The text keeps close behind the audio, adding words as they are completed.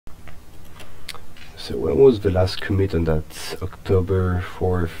So when was the last commit on that? October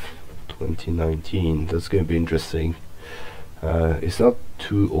 4th, 2019. That's going to be interesting. It's not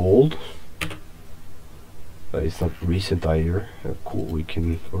too old, but it's not recent either. Cool, we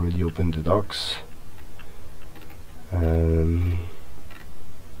can already open the docs.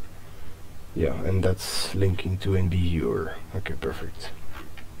 Yeah, and that's linking to NBUR. Okay, perfect.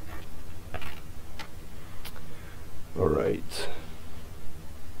 Alright.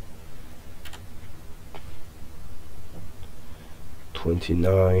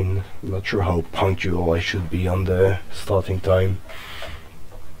 I'm not sure how punctual I should be on the starting time.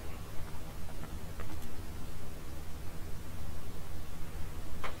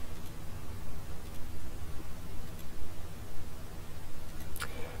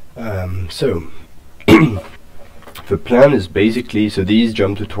 So the plan is basically, so these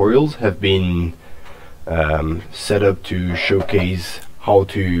JuMP tutorials have been set up to showcase how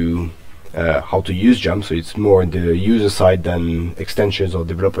to use JuMP, so it's more the user side than extensions or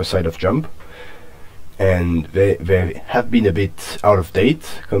developer side of JuMP, and they have been a bit out of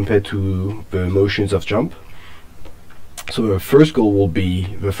date compared to the motions of JuMP. So the first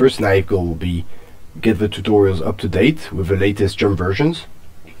naive goal will be get the tutorials up to date with the latest JuMP versions.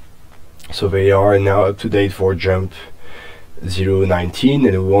 So they are now up to date for JuMP 0.19,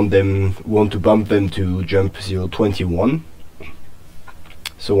 and we want to bump them to JuMP 0.21.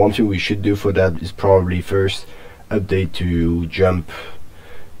 So one thing we should do for that is probably first update to JuMP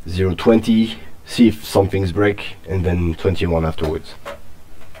 0.20, see if something's break, and then 21 afterwards.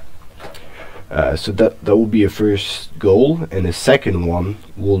 So that will be a first goal, and the second one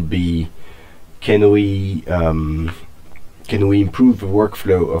will be, can we improve the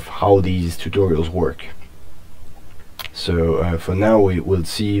workflow of how these tutorials work? So for now we will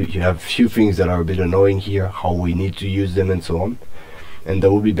see, you have a few things that are a bit annoying here, how we need to use them and so on. And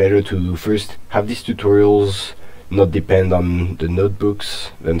that would be better to first have these tutorials not depend on the notebooks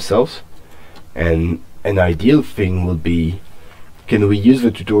themselves. And an ideal thing will be, can we use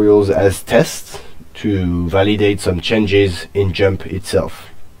the tutorials as tests to validate some changes in JuMP itself?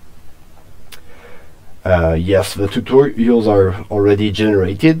 Yes, the tutorials are already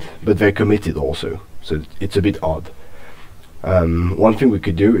generated, but they're committed also, so it's a bit odd. One thing we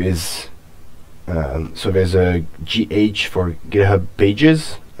could do is, so there's a GH for GitHub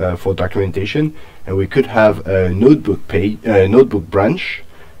pages for documentation, and we could have a notebook branch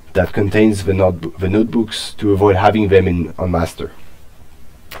that contains the notebooks to avoid having them on master.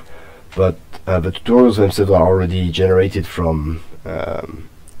 But the tutorials themselves are already generated from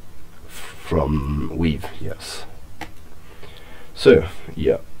Weave, yes. So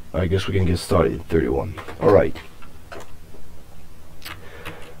yeah, I guess we can get started. 31. All right.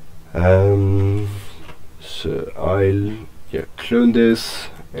 So I'll clone this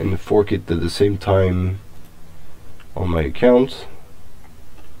and fork it at the same time on my account.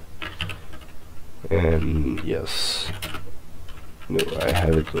 And yes, no, I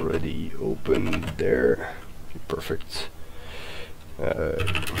have it already open there. Perfect.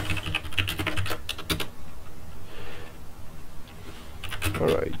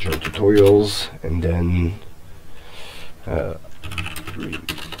 Alright, JuMP tutorials, and then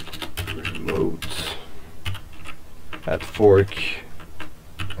remote add fork,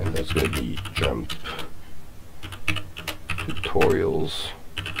 and that's going to be JuMP tutorials.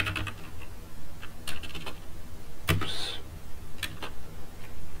 Oops.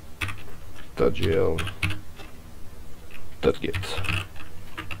 .gl .git.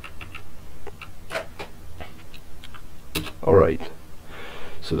 Alright,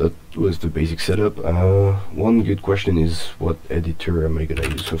 so that was the basic setup. One good question is, what editor am I gonna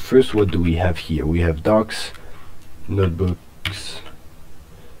use? So first, what do we have here? We have docs, notebooks.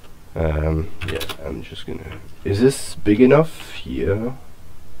 Yeah, I'm just gonna, is this big enough? Yeah,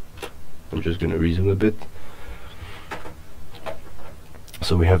 I'm just gonna resume a bit.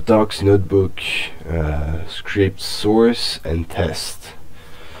 So we have docs, notebook, script, source, and test.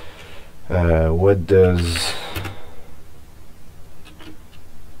 What does,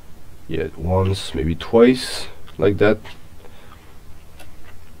 yeah, once, maybe twice, like that.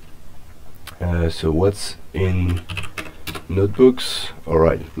 So what's in notebooks?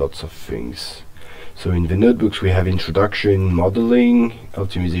 Alright, lots of things. So in the notebooks we have introduction, modeling,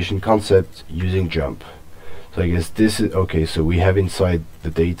 optimization concept, using JuMP. So I guess this is okay. So we have inside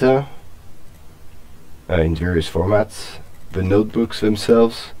the data in various formats, the notebooks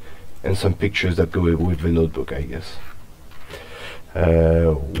themselves, and some pictures that go with the notebook, I guess.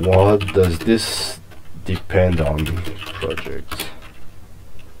 What does this depend on? Project.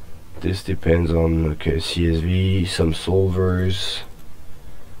 This depends on, okay, CSV, some solvers,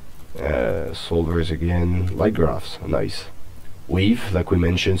 solvers again, light graphs, nice. Weave, like we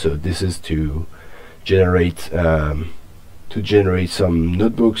mentioned, so this is to generate some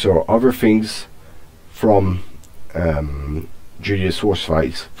notebooks or other things from Julia source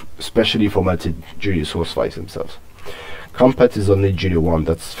files, especially formatted Julia source files themselves. Compat is only Julia 1.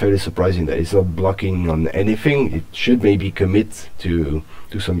 That's fairly surprising that it's not blocking on anything. It should maybe commit to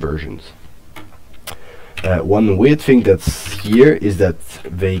some versions. One weird thing that's here is that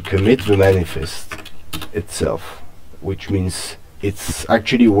they commit the manifest itself, which means it's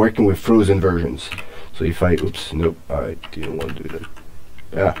actually working with frozen versions. So if I, oops, nope, I didn't want to do that.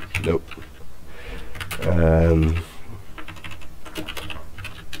 Ah, nope.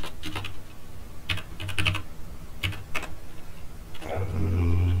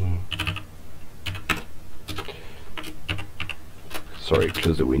 Sorry,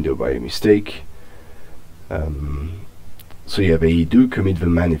 close the window by mistake. So yeah, they do commit the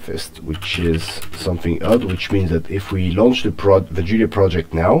manifest, which is something odd, which means that if we launch the Julia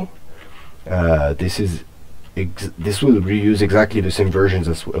project now, this will reuse exactly the same versions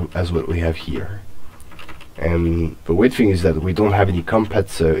as what we have here. And the weird thing is that we don't have any compat,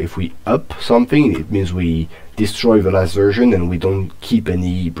 so if we up something, it means we destroy the last version and we don't keep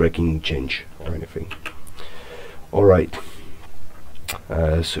any breaking change or anything. Alright,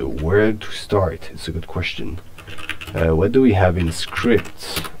 so where to start? It's a good question. What do we have in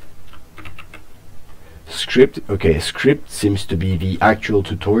script? Okay, script seems to be the actual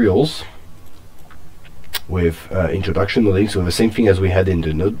tutorials with introduction modeling, so the same thing as we had in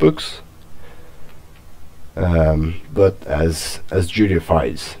the notebooks, but as Julia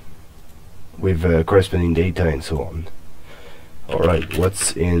files with corresponding data and so on. Alright,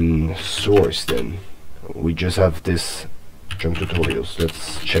 what's in source then? We just have this JuMP tutorials.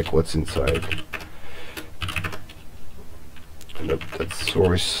 Let's check what's inside. Nope, that's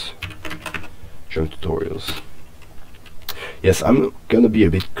source JuMP tutorials. Yes, I'm gonna be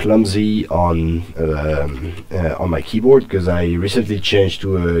a bit clumsy on my keyboard because I recently changed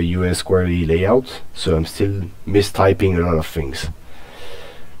to a US query layout, so I'm still mistyping a lot of things.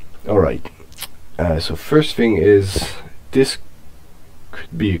 Alright, so first thing is this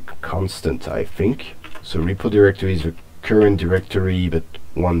could be a constant, I think. So repo directory is the current directory but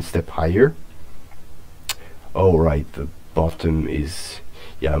one step higher. Oh right, the bottom is,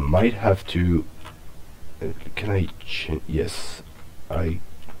 yeah, I might have to can I yes, I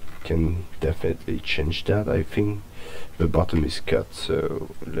can definitely change that. I think the bottom is cut, so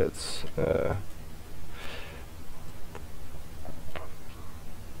let's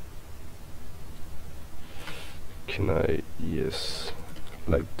can I, yes,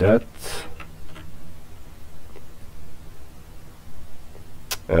 like that.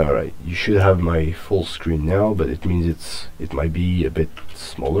 Alright, you should have my full screen now, but it means it might be a bit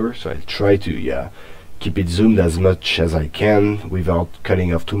smaller, so I'll try to, yeah, keep it zoomed as much as I can without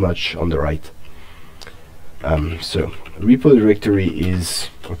cutting off too much on the right. So repo directory is,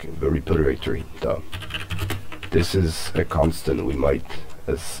 okay, the repo directory, this is a constant. We might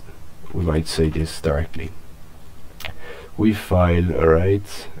say this directly. We file,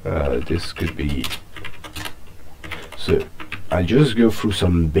 alright, this could be, so I'll just go through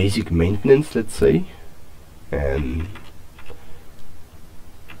some basic maintenance, let's say, and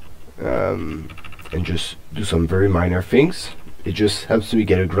just do some very minor things. It just helps me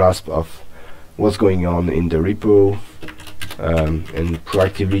get a grasp of what's going on in the repo, and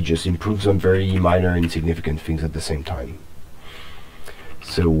proactively just improve some very minor insignificant things at the same time.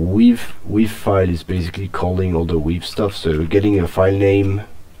 So weave file is basically calling all the weave stuff, so getting a file name,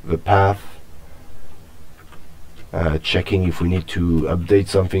 the path, checking if we need to update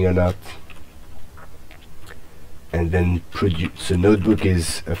something or not, and then produce. So notebook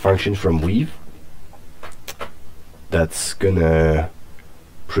is a function from weave that's gonna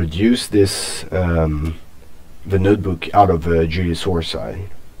produce this the notebook out of a Julia source file.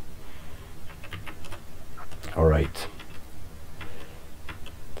 Alright,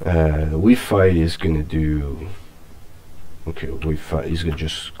 the weave file is gonna do, okay, weave file is gonna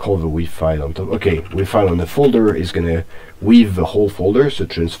just call the weave file on top. Okay, weave file on the folder is gonna weave the whole folder, so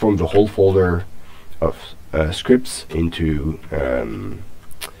transform the whole folder of scripts into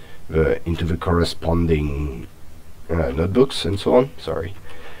the corresponding notebooks and so on. Sorry.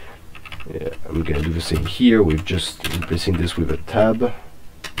 Yeah, I'm gonna do the same here. We're just replacing this with a tab.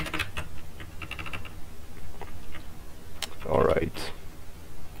 Alright.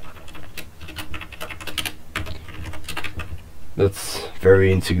 That's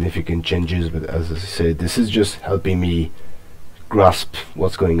very insignificant changes, but as I said, this is just helping me grasp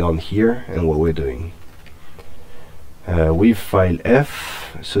what's going on here and what we're doing. Weave file F,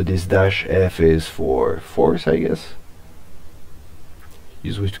 so this dash F is for force, I guess.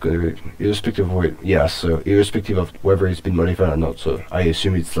 Use which to irrespective of where, yeah, so irrespective of whether it's been modified or not. So I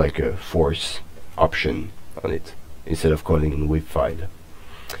assume it's like a force option on it instead of calling with file.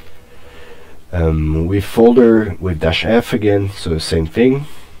 With folder with dash F again, so same thing.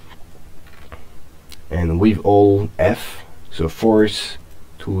 And with all F, so force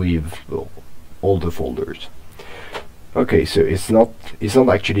to with all the folders. Okay, so it's not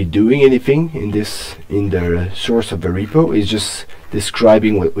actually doing anything in the source of the repo. It's just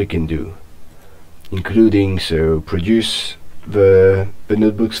describing what we can do, including so produce the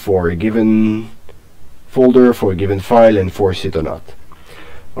notebooks for a given folder, for a given file, and force it or not.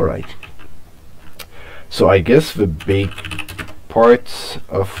 All right. So I guess the big part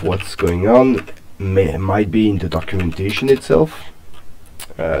of what's going on might be in the documentation itself.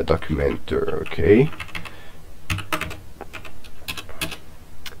 Documenter, okay.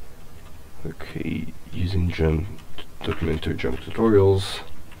 Okay, using JuMP documenter JuMP tutorials.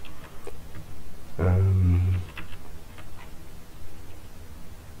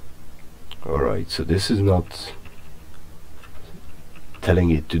 Alright, so this is not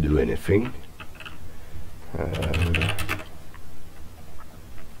telling it to do anything.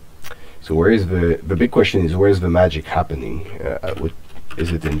 So where is the big question is, where is the magic happening?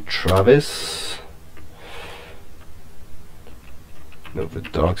 Is it in Travis? No, the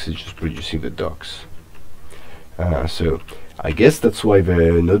docs is just producing the docs. So I guess that's why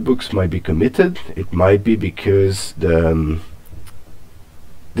the notebooks might be committed. It might be because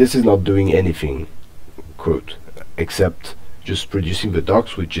this is not doing anything, quote, except just producing the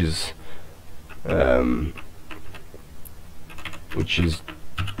docs, which is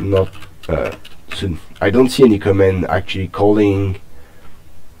not. So I don't see any command actually calling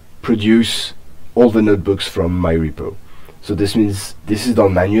produce all the notebooks from my repo. So this means this is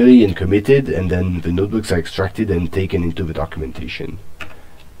done manually and committed, and then the notebooks are extracted and taken into the documentation.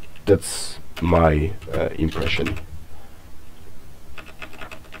 That's my impression.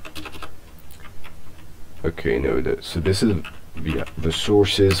 Okay, no, so this is the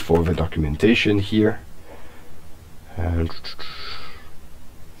sources for the documentation here. And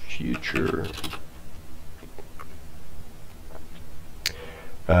future.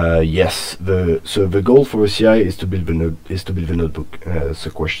 Yes, so the goal for a CI is to build the notebook. That's a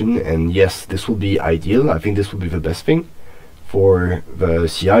question, and yes, this will be ideal. I think this will be the best thing for the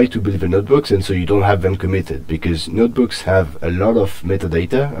CI to build the notebooks, and so you don't have them committed, because notebooks have a lot of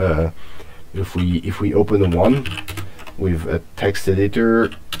metadata. If we open one with a text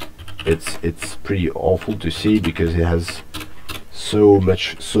editor, it's pretty awful to see because it has so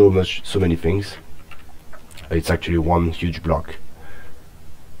many things. It's actually one huge block.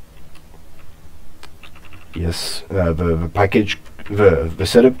 Yes, the package, the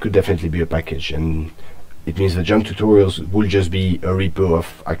setup could definitely be a package, and it means the JuMP tutorials will just be a repo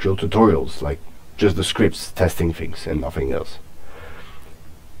of actual tutorials, like just the scripts testing things and nothing else.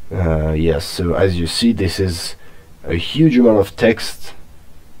 Yes, so as you see, this is a huge amount of text.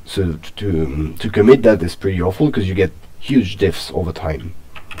 So to commit that is pretty awful because you get huge diffs all the time.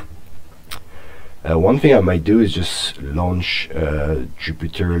 One thing I might do is just launch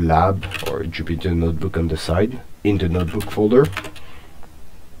Jupyter Lab or Jupyter Notebook on the side in the notebook folder.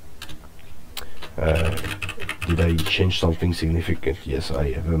 Did I change something significant? Yes,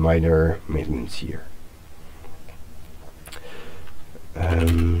 I have a minor maintenance here.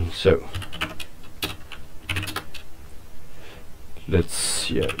 So let's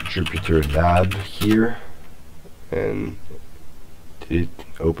Jupyter Lab here, and did it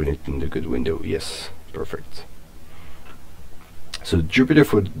open it in the good window? Yes, perfect. So Jupyter,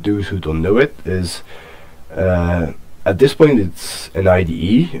 for those who don't know it, is at this point it's an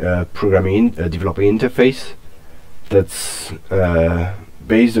IDE, programming developing interface that's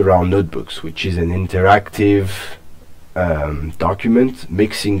based around notebooks, which is an interactive document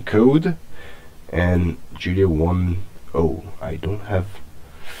mixing code and Julia 1.0. I don't have.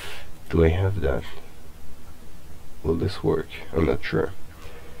 Do I have that? Will this work? I'm not sure.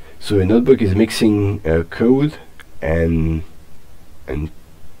 So a notebook is mixing code and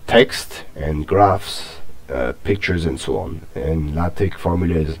text and graphs, pictures and so on, and LaTeX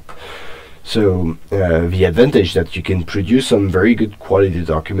formulas. So the advantage that you can produce some very good quality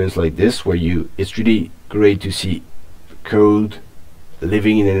documents like this, where it's really great to see code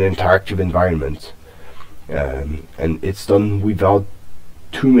living in an interactive environment, and it's done without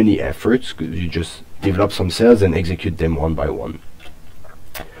too many efforts, because you just develop some cells and execute them one by one.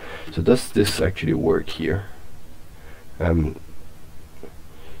 So does this actually work here?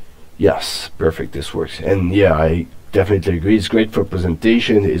 Yes, perfect, this works. And yeah, definitely agree. It's great for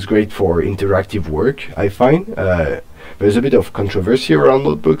presentation. It's great for interactive work, I find. There's a bit of controversy around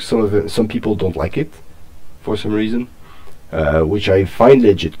notebooks. Some people don't like it for some reason, which I find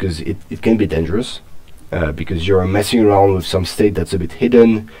legit, because it can be dangerous, because you're messing around with some state that's a bit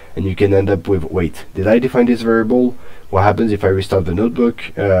hidden, and you can end up with, wait, did I define this variable? What happens if I restart the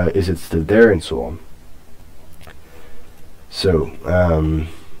notebook? Is it still there? And so on. So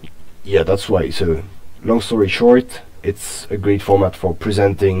yeah, that's why. So long story short, it's a great format for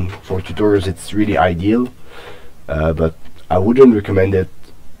presenting. For tutorials, it's really ideal, but I wouldn't recommend it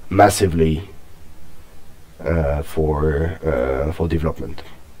massively for development.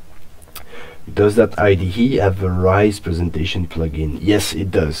 Does that IDE have a Rise presentation plugin? Yes,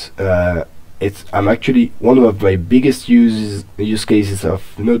 it does. I'm actually, one of my biggest use cases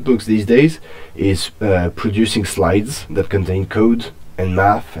of notebooks these days is producing slides that contain code and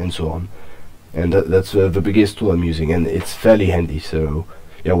math and so on, and that's the biggest tool I'm using, and it's fairly handy. So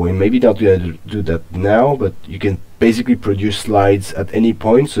yeah, we're maybe not going to do that now, but you can basically produce slides at any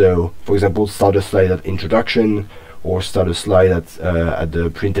point. So for example, start a slide at introduction, or start a slide at the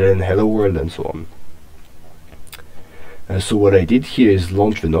printed and hello world, and so on. So what I did here is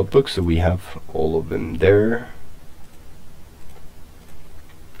launch the notebook, so we have all of them there.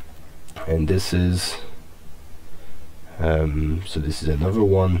 And this is so this is another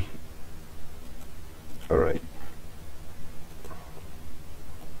one. Alright.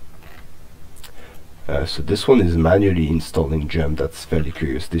 So this one is manually installing JuMP. That's fairly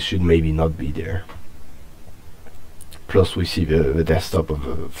curious. This should maybe not be there. Plus we see the desktop of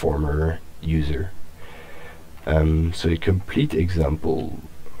a former user. So a complete example.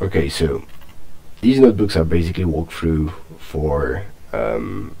 Okay, so these notebooks are basically walkthrough for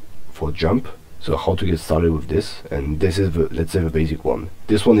JuMP. So how to get started with this, and this is let's say the basic one.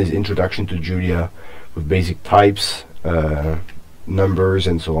 This one is introduction to Julia with basic types, numbers,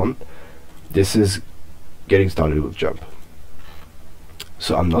 and so on. This is getting started with JuMP.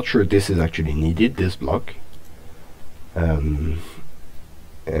 So I'm not sure this is actually needed, this block. And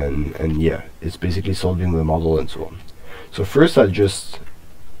yeah, it's basically solving the model and so on. So first I'll just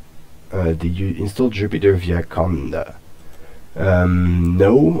did you install Jupyter via Conda?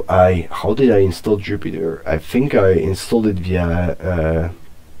 No, how did I install Jupyter? I think I installed it via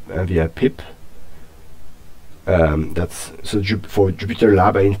pip. That's so for Jupyter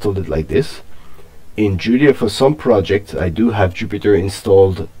Lab I installed it like this. In Julia, for some projects I do have Jupyter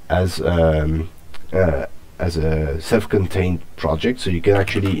installed as a self-contained project, so you can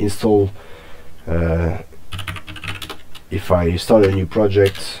actually install, if I start a new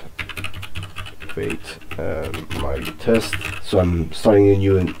project, wait, my test, so I'm starting a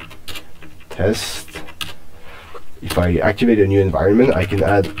new test. If I activate a new environment, I can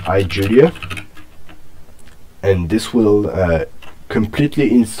add iJulia, and this will completely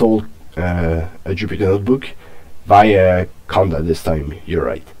install a Jupyter notebook via Conda this time. You're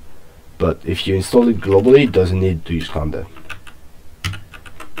right. But if you install it globally, it doesn't need to use Conda.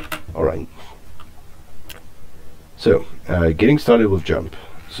 Alright. So, getting started with JuMP.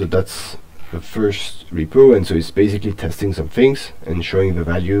 So that's the first repo, and so it's basically testing some things and showing the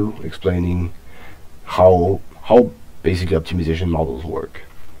value, explaining how basically optimization models work.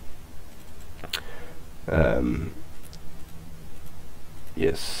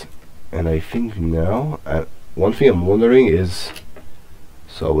 Yes, and I think now, one thing I'm wondering is,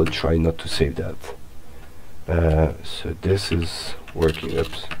 so I will try not to save that. So this is working.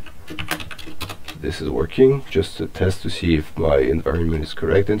 Oops. This is working. Just a test to see if my environment is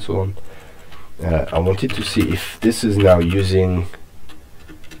correct and so on. I wanted to see if this is now using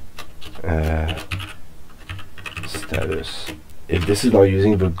status. If this is now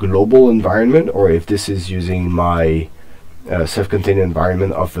using the global environment, or if this is using my self-contained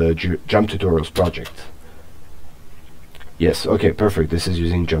environment of the JuMP tutorials project. Yes, okay, perfect. This is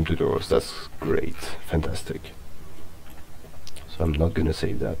using JuMP tutorials. That's great. Fantastic. So I'm not going to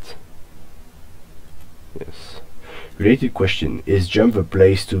save that. Yes. Related question. Is JuMP a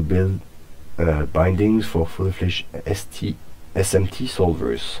place to build bindings for fully-fledged SMT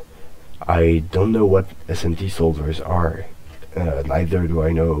solvers? I don't know what SMT solvers are. Neither do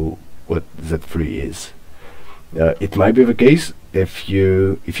I know what Z3 is. It might be the case. If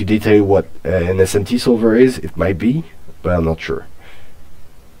you detail what an SMT solver is, it might be, but I'm not sure.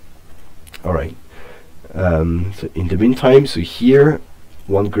 Alright. So in the meantime, so here,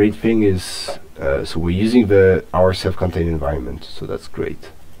 one great thing is, so we're using our self-contained environment, so that's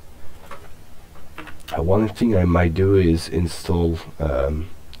great. One thing I might do is install,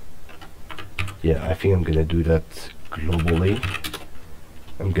 yeah, I think I'm gonna do that globally.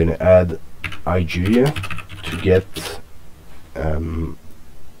 I'm gonna add iJulia to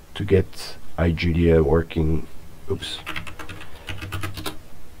get iJulia working. Oops.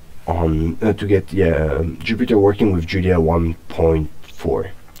 On to get Jupyter working with Julia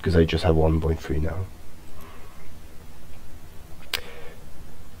 1.4, because I just have 1.3 now.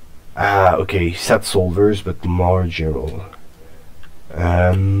 Okay, set solvers, but more general.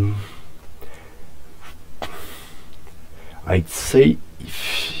 I'd say,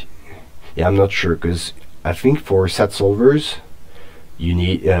 I'm not sure, because I think for set solvers you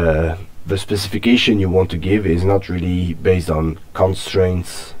need the specification you want to give is not really based on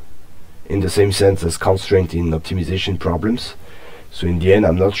constraints in the same sense as constraint in optimization problems. So in the end,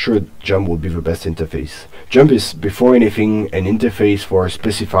 I'm not sure JuMP will be the best interface. JuMP is, before anything, an interface for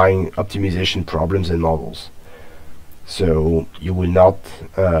specifying optimization problems and models. So you will not,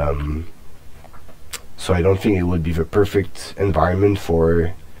 so I don't think it would be the perfect environment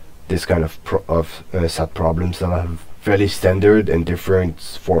for this kind of set problems that have fairly standard and different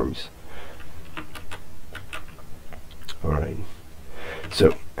forms. Alright,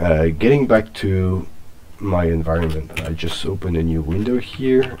 so getting back to my environment, I just open a new window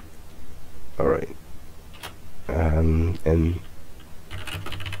here. Alright, and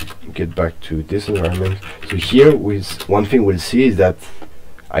get back to this environment. So here, with one thing we'll see is that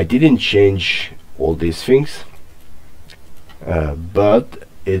I didn't change all these things, but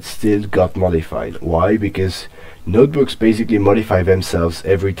it still got modified. Why? Because notebooks basically modify themselves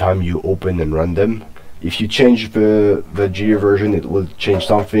every time you open and run them. If you change the Julia version, it will change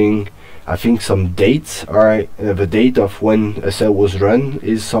something. I think some dates are the date of when a cell was run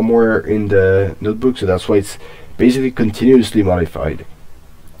is somewhere in the notebook, so that's why it's basically continuously modified,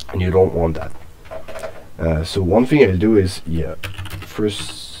 and you don't want that. So one thing I'll do is,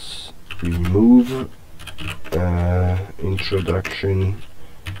 first remove introduction.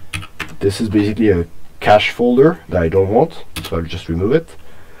 This is basically a cache folder that I don't want, so I'll just remove it.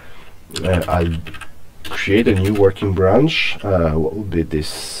 I'll create a new working branch. What will be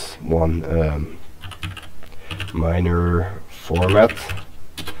this one? Minor format.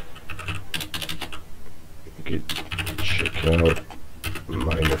 Check out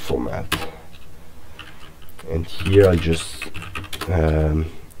minor format. And here I just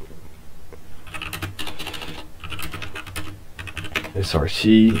src.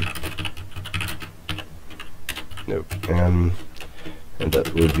 Nope. And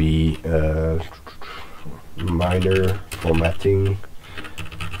that will be minor formatting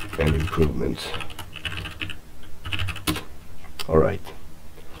and improvement. Alright,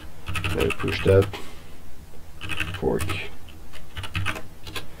 I push that. Fork.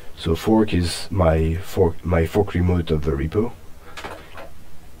 So fork is my fork remote of the repo,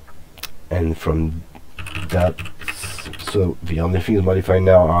 and from that, so the only things modified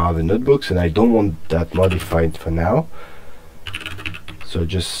now are the notebooks, and I don't want that modified for now. So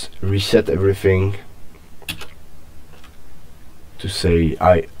just reset everything to say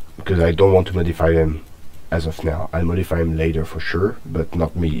because I don't want to modify them as of now. I'll modify them later for sure, but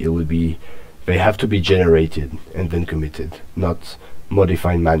not me. It will be, they have to be generated and then committed, not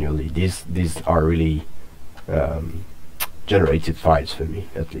modified manually. These are really generated files for me,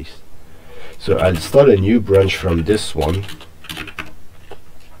 at least. So I'll start a new branch from this one,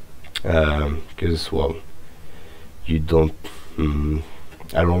 because well, you don't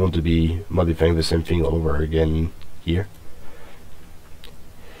I don't want to be modifying the same thing all over again here.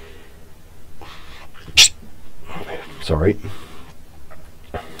 Sorry.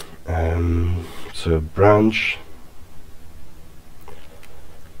 So branch,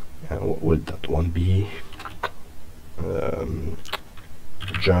 what would that one be?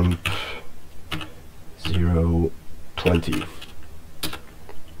 JuMP 020.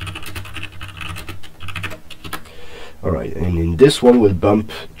 Alright, and in this one we'll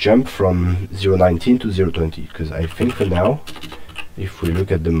bump JuMP from 019 to 020, because I think for now, if we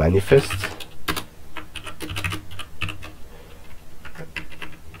look at the manifest,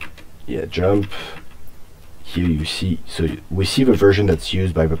 JuMP, here you see, so we see the version that's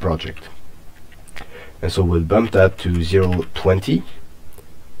used by the project, and so we'll bump that to 020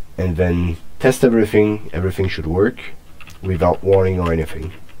 and then test everything. Everything should work without warning or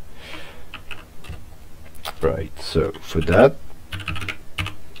anything. Right, so for that,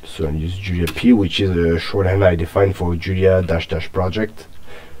 so I'll use Julia P, which is a shorthand I defined for Julia -- project,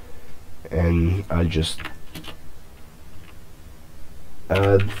 and I'll just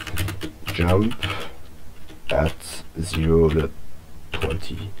add JuMP at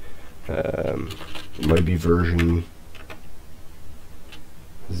 0.20. It might be version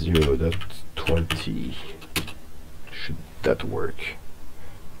 0.20. Should that work?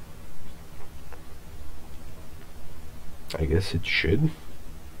 I guess it should.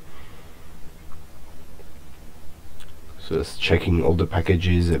 So it's checking all the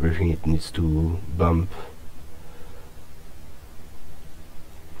packages, everything it needs to bump.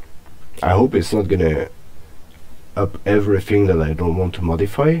 I hope it's not gonna up everything that I don't want to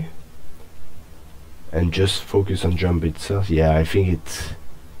modify and just focus on JuMP itself. Yeah, I think it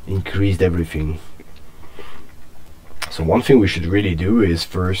increased everything. So one thing we should really do is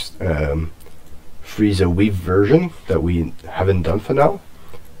first freeze a weave version that we haven't done for now,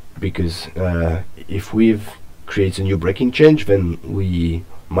 because if weave creates a new breaking change, then we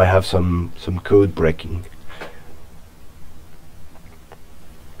might have some code breaking.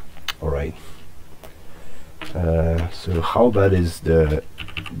 Alright, so how bad is the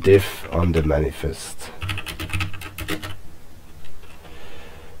diff on the manifest?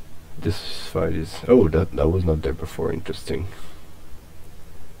 This file is, oh, that was not there before. Interesting.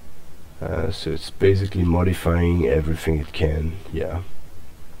 So it's basically modifying everything it can. Yeah.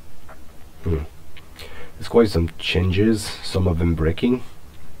 There's quite some changes, some of them breaking,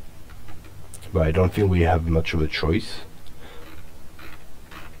 but I don't think we have much of a choice.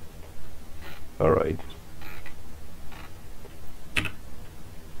 Alright.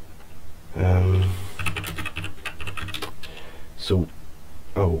 So,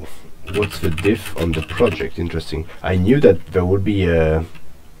 oh, what's the diff on the project? Interesting. I knew that there would be a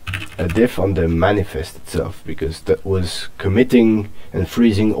diff on the manifest itself, because that was committing and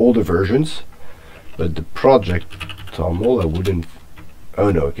freezing all the versions, but the project toml I wouldn't.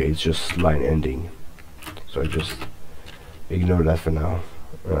 Oh no, okay, it's just line ending, so I just ignore that for now.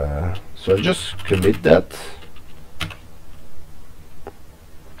 So I just commit that.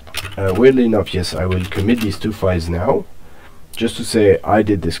 Weirdly enough, yes, I will commit these two files now, just to say I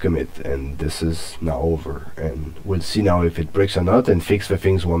did this commit and this is now over, and we'll see now if it breaks or not and fix the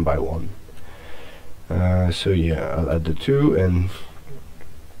things one by one. So yeah, I'll add the two, and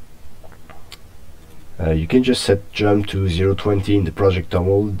you can just set JuMP to 020 in the project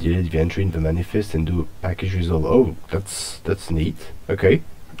toml, delete the entry in the manifest, and do package resolve. Oh, that's neat. Okay,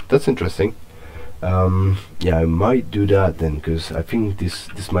 that's interesting. Yeah, I might do that then, because I think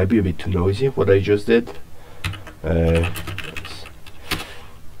this might be a bit too noisy what I just did.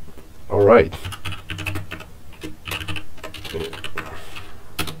 All right.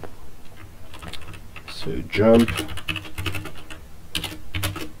 So JuMP.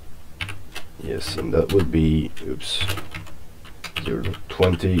 Yes, and that would be, oops,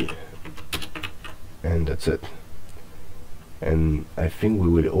 0.20, and that's it. And I think we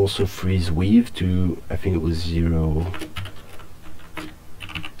will also freeze weave to, I think it was 0.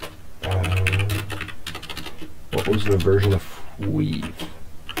 What was the version of weave?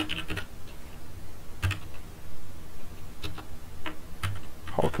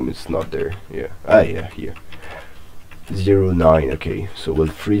 How come it's not there? Yeah, yeah, here. 0.9. Okay, so we'll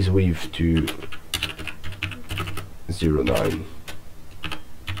freeze weave to 0.9.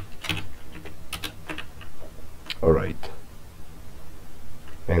 All right.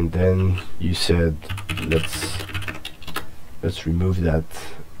 And then you said let's remove that.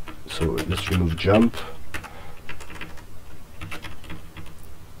 So let's remove JuMP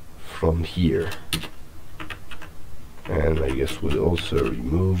from here, and I guess we'll also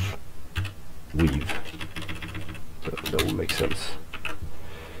remove weave. That will make sense.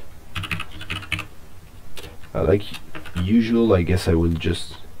 Like usual, I guess I will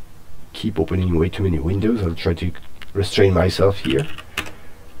just keep opening way too many windows. I'll try to restrain myself here.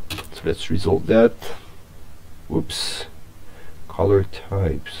 So let's resolve that. Whoops. Color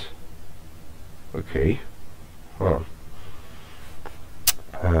types. Okay. Huh.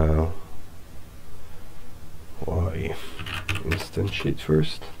 Why? Instantiate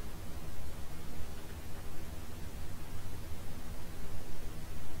first.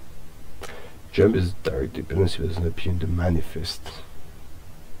 JuMP is direct dependency doesn't appear in the manifest.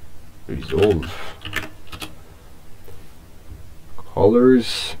 Resolve.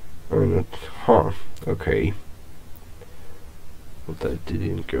 Colors are not. Huh. Okay. Well, that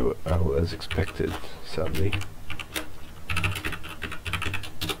didn't go out as expected, sadly.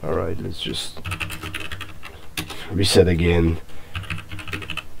 Alright, let's just reset again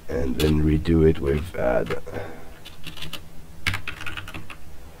and then redo it with add.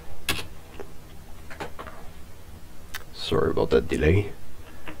 Sorry about that delay.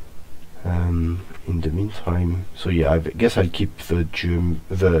 In the meantime, so yeah, I guess I'll keep the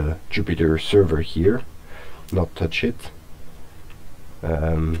Jupyter server here, not touch it.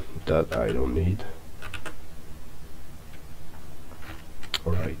 That I don't need.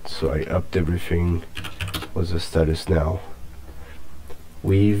 Alright, so I upped everything. What's the status now?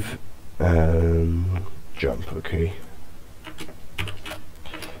 Weave JuMP, okay.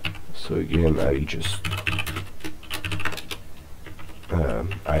 So again, I just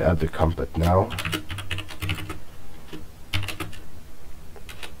I add the compat now.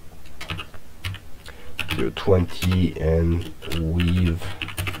 So 20 and weave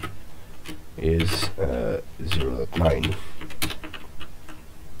is 0.9.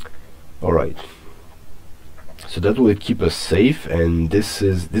 All right. So that will keep us safe, and this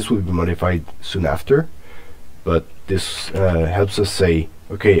will be modified soon after. But this helps us say,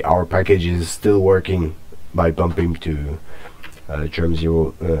 okay, our package is still working by bumping to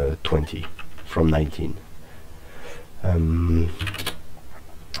JuMP 20 from 19.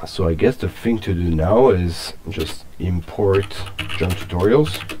 So I guess the thing to do now is just import JuMP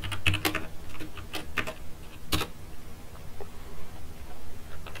tutorials.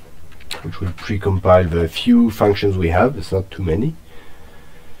 Which will pre-compile the few functions we have. It's not too many.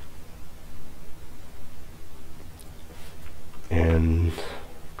 And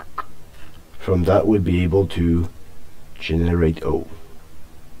from that we'll be able to generate eval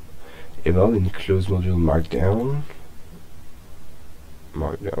in closed module markdown.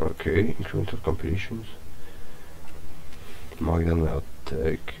 Okay, incremental compilations. Markdown without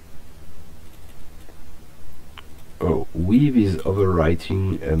tag. Oh, weave is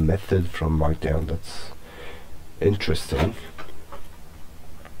overwriting a method from markdown. That's interesting.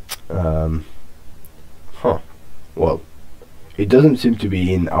 Well, it doesn't seem to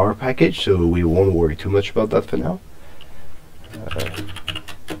be in our package, so we won't worry too much about that for now. So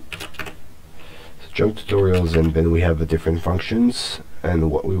JuMP tutorials, and then we have the different functions, and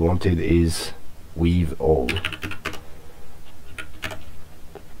what we wanted is weave all,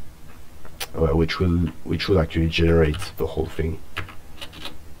 which will actually generate the whole thing.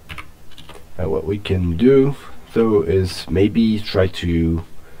 What we can do though is maybe try to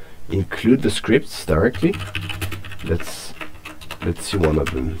include the scripts directly. Let's see one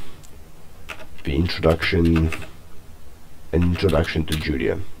of them. The introduction to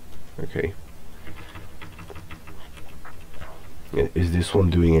Julia. Okay. Is this one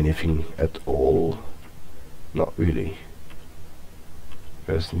doing anything at all? Not really.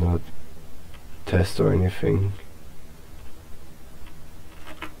 There's not test or anything.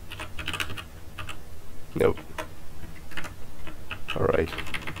 Nope. Alright,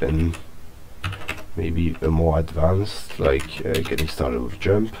 then maybe a more advanced, like getting started with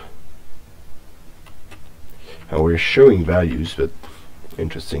JuMP. And we're showing values, but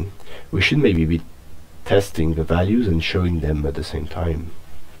interesting. We should maybe be testing the values and showing them at the same time.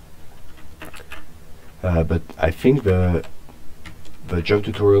 But I think the JuMP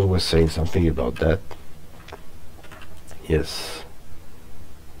tutorial was saying something about that. Yes.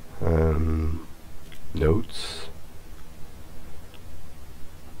 Notes.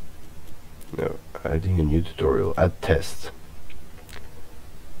 No, adding a new tutorial. Add test.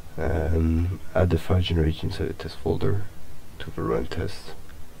 Add the file generated inside the test folder to the run test.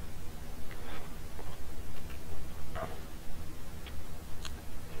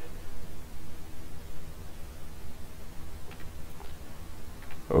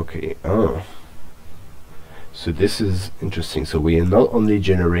 Okay, so this is interesting. So we are not only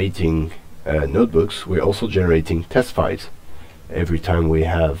generating notebooks, we're also generating test files every time we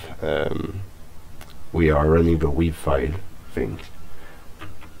have we are running the weave file thing.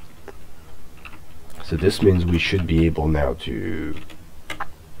 So this means we should be able now to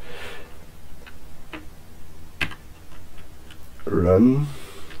run,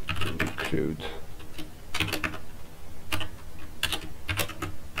 include.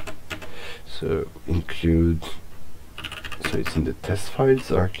 So include, so it's in the test files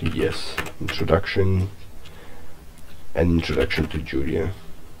directly, yes. Introduction and introduction to Julia.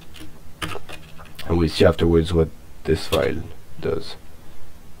 And we'll see afterwards what this file does.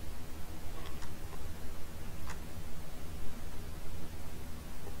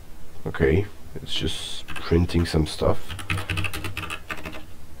 Okay, it's just printing some stuff.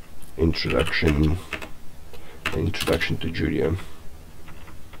 Introduction to Julia.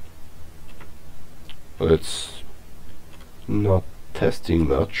 Well, it's not testing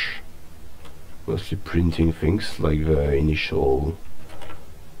much, mostly printing things like the initial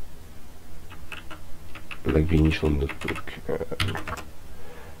notebook.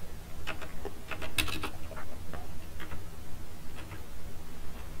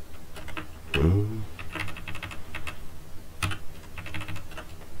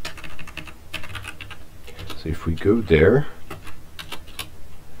 So if we go there,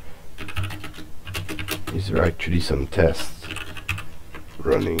 is there actually some tests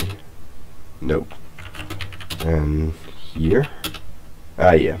running? Nope. And here?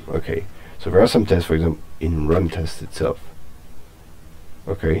 Ah, yeah, okay. So there are some tests, for example, in run test itself.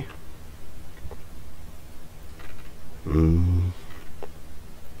 Okay.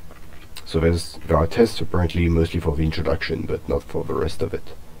 So there are tests apparently mostly for the introduction, but not for the rest of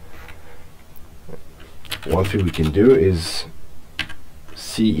it. One thing we can do is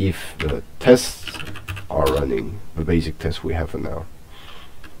see if the tests are running, the basic tests we have for now,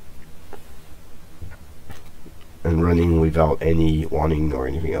 and running without any warning or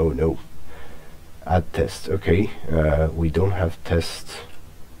anything. Oh no, add test. Okay, we don't have tests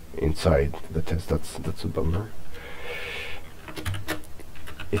inside the test. That's a bummer.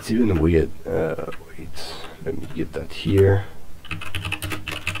 It's even weird. Wait, let me get that here.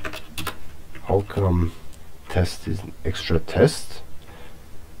 How come test is an extra test?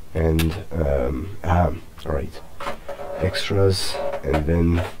 And alright, extras, and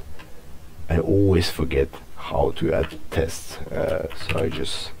then I always forget how to add tests, so I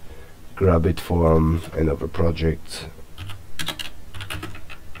just grab it from another project.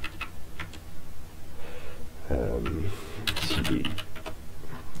 CD.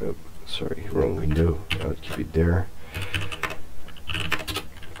 Oh, sorry, wrong window. I'll keep it there.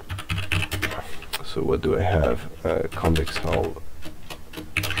 So what do I have? Convex hull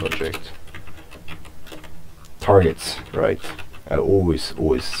project. Targets, right. I always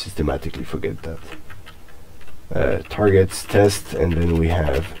systematically forget that. Targets, test, and then we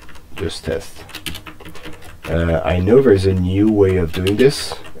have just test. I know there's a new way of doing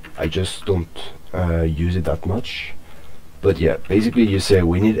this. I just don't use it that much. But yeah, basically you say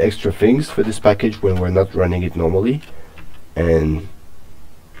we need extra things for this package when we're not running it normally, and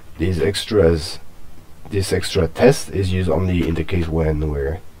this extra test is used only in the case when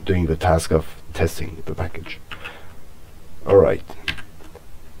we're doing the task of testing the package. Alright,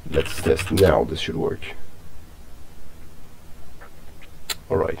 let's test now. This should work.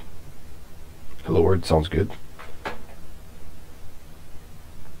 Alright, hello world, sounds good.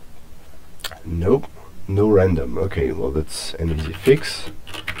 Nope, no random. Okay, well that's an easy fix.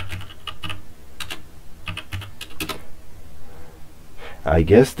 I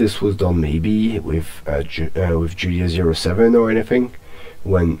guess this was done maybe with Julia 07 or anything,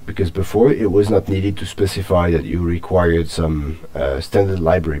 because before it was not needed to specify that you required some standard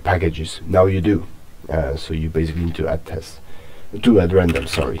library packages. Now you do, so you basically need to add random.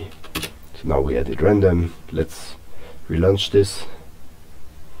 Sorry. So now we added random. Let's relaunch this.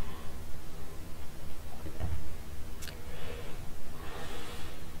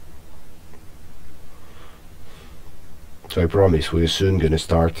 So I promise we're soon gonna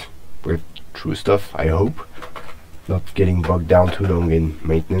start with true stuff, I hope. Not getting bogged down too long in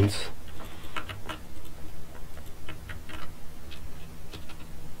maintenance.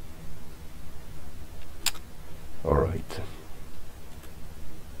 Alright.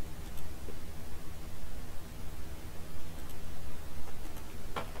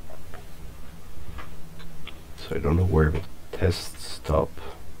 So I don't know where the tests stop.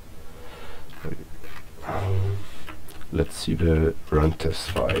 Let's see the run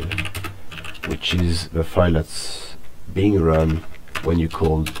test file, which is the file that's being run when you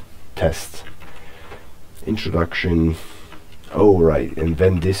call test. Introduction. Oh right, and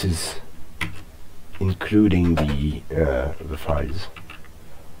then this is including the files.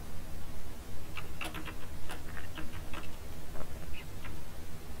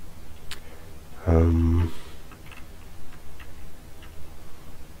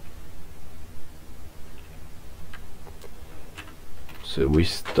 So we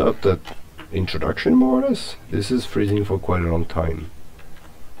stopped at introduction more or less. This is freezing for quite a long time.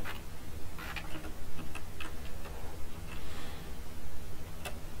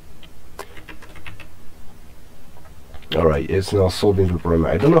 Alright, it's now solving the problem.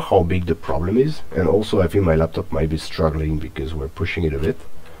 I don't know how big the problem is, and also I think my laptop might be struggling because we're pushing it a bit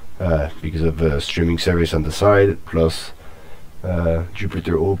because of the streaming service on the side, plus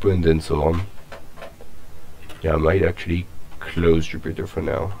Jupyter opened and so on. Yeah, I might actually close Jupyter for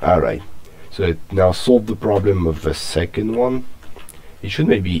now. Alright, so it now solved the problem of the second one. It should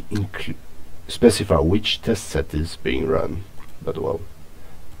maybe specify which test set is being run, but well,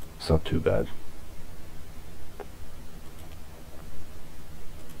 it's not too bad.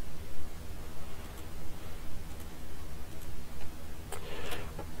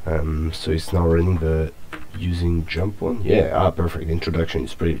 So it's now running the using JuMP one. Yeah, perfect. Introduction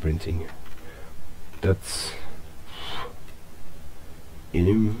is printing. That's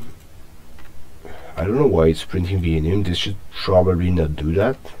enum. I don't know why it's printing the enum. This should probably not do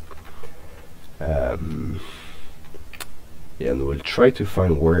that. Yeah, and we'll try to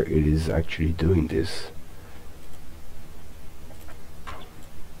find where it is actually doing this.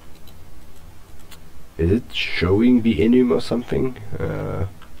 Is it showing the enum or something?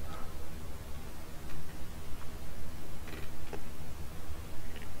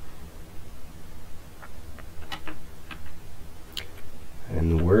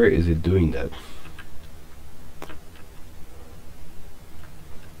 is it doing that?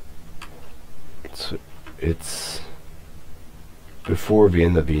 So it's before the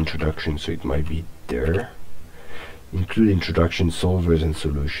end of the introduction, so it might be there. Include introduction, solvers, and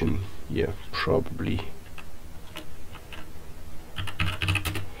solution. Yeah, probably.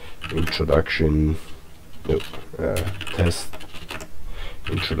 Introduction, nope, test,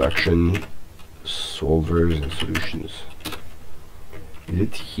 introduction, solvers, and solutions. Is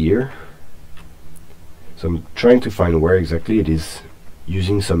it here? So I'm trying to find where exactly it is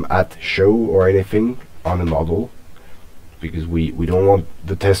using some @show or anything on a model, because we don't want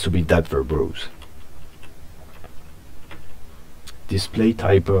the test to be that verbose. Display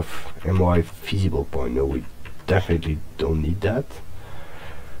type of MY feasible point. No, we definitely don't need that.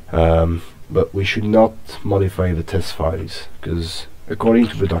 But we should not modify the test files, because according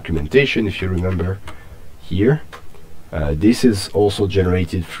to the documentation, if you remember here, this is also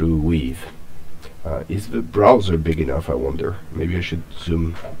generated through Weave. Is the browser big enough, I wonder? Maybe I should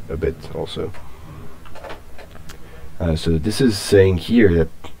zoom a bit also. So this is saying here that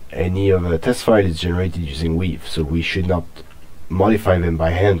any of the test file is generated using Weave, so we should not modify them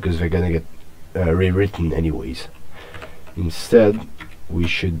by hand because they're gonna get rewritten anyways. Instead, we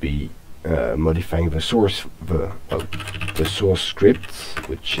should be modifying the source, the source script,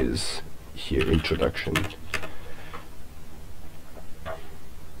 which is here, introduction.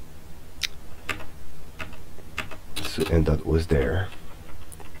 So, and that was there.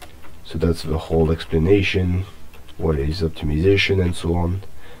 So that's the whole explanation, what is optimization and so on.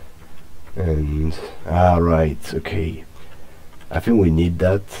 And right, okay. I think we need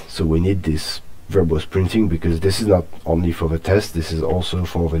that. So we need this verbose printing, because this is not only for the test, this is also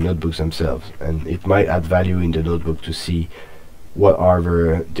for the notebooks themselves, and it might add value in the notebook to see what are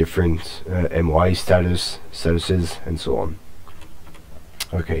the different MY statuses and so on.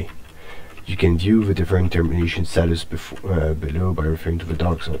 Okay. You can view the different termination status below by referring to the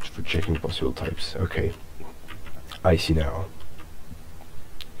dark search for checking possible types. Okay, I see now.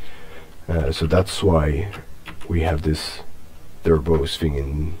 So that's why we have this verbose thing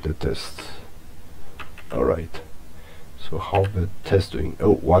in the test. Alright, so how the test doing?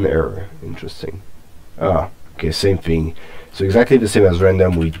 Oh, one error, interesting. Okay, same thing. So exactly the same as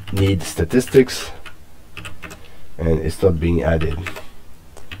random, we need statistics, and it's not being added.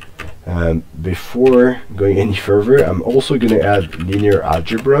 Before going any further, I'm also going to add linear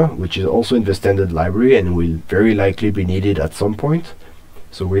algebra, which is also in the standard library and will very likely be needed at some point.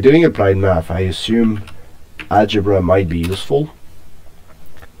 So we're doing applied math. I assume algebra might be useful.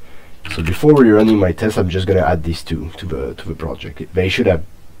 So before rerunning my test, I'm just going to add these two to the project. They should have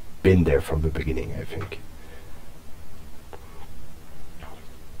been there from the beginning, I think.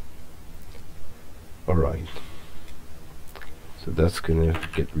 All right. So that's gonna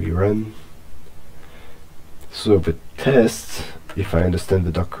get rerun. So the tests, if I understand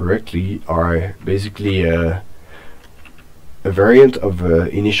the doc correctly, are basically a variant of the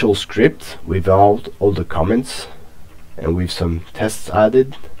initial script without all the comments and with some tests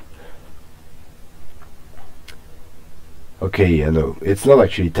added. Okay, yeah, no, it's not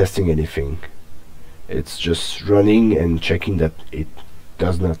actually testing anything. It's just running and checking that it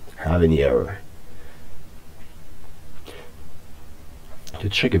does not have any error. To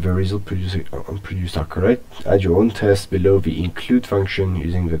check if the results produced are correct, add your own test below the include function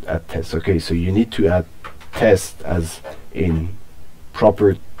using the add test. Okay, so you need to add test as in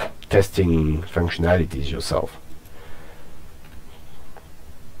proper testing functionalities yourself,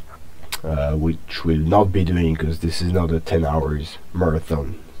 which we'll not be doing because this is not a 10 hours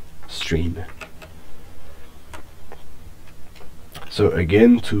marathon stream. So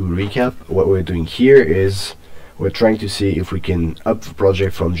again, to recap, what we're doing here is we're trying to see if we can up the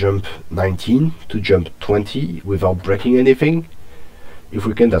project from JuMP 19 to JuMP 20 without breaking anything. If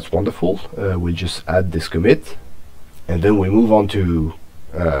we can, that's wonderful. We'll just add this commit, and then we move on to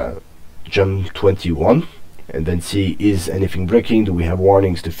JuMP 21, and then see is anything breaking, do we have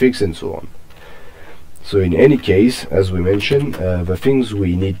warnings to fix, and so on. So in any case, as we mentioned, the things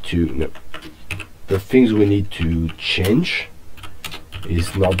we need to change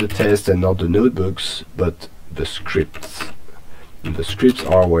is not the test and not the notebooks, but the scripts. And the scripts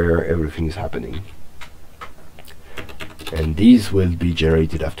are where everything is happening, and these will be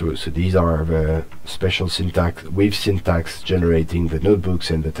generated afterwards. So these are the special syntax, with syntax generating the notebooks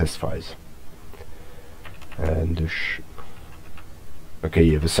and the test files. And the okay,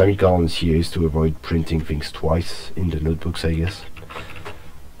 yeah, the semicolons here is to avoid printing things twice in the notebooks, I guess.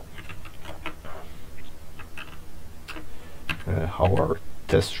 How are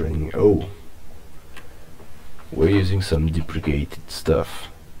tests running? Oh, we're using some deprecated stuff.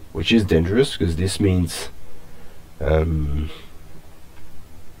 which is dangerous because this means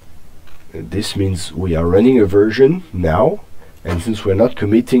we are running a version now, and since we're not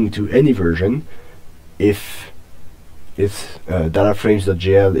committing to any version, if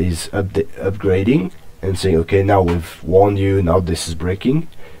dataframes.jl is upgrading and saying, okay, now we've warned you, now this is breaking,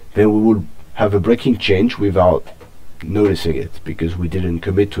 then we will have a breaking change without noticing it because we didn't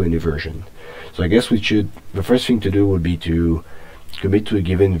commit to any version. So I guess the first thing to do would be to commit to a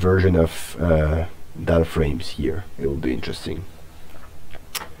given version of data frames here. It will be interesting.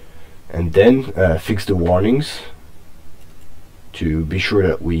 And then fix the warnings to be sure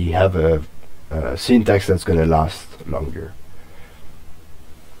that we have a syntax that's going to last longer.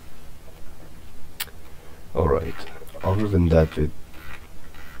 Alright, other than that,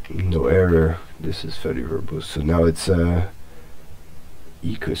 no error. This is fairly verbose. So now it's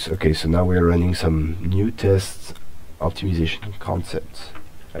ecos. Okay, so now we're running some new tests, optimization concepts.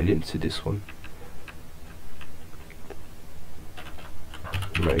 I didn't see this one.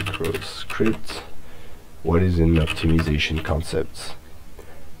 Microscript. What is in optimization concepts?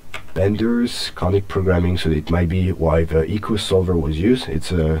 Benders, conic programming, so it might be why the eco solver was used.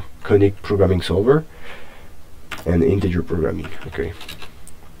 It's a conic programming solver, and integer programming. Okay.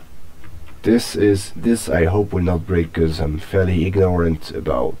 This I hope will not break because I'm fairly ignorant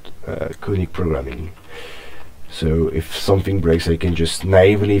about conic programming. So if something breaks, I can just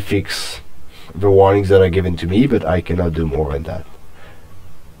naively fix the warnings that are given to me, but I cannot do more than that.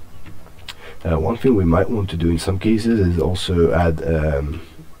 One thing we might want to do in some cases is also add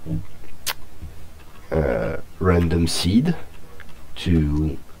random seed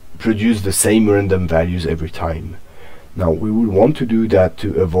to produce the same random values every time. Now we would want to do that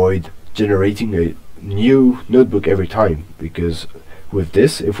to avoid generating a new notebook every time, because with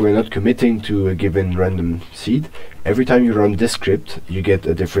this, if we're not committing to a given random seed, every time you run this script you get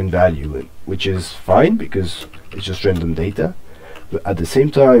a different value, which is fine because it's just random data, but at the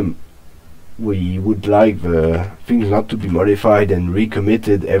same time we would like the things not to be modified and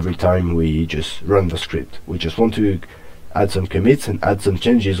recommitted every time we just run the script. We just want to add some commits and add some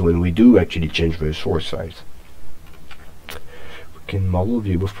changes when we do actually change the source files. We can model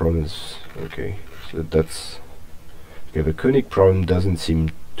view of problems. Okay, so that's okay. The conic problem doesn't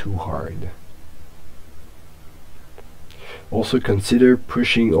seem too hard. Also consider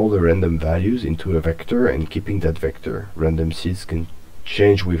pushing all the random values into a vector and keeping that vector. Random seeds can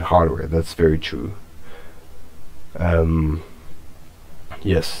change with hardware. That's very true.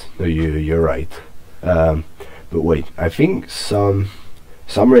 Yes, no, you're right. But wait, I think some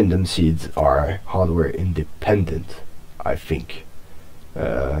random seeds are hardware independent. I think.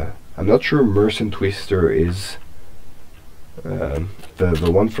 I'm not sure Merchant Twister is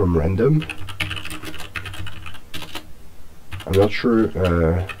the one from random. I'm not sure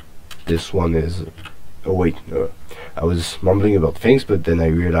this one is. Oh wait, no. I was mumbling about things, but then I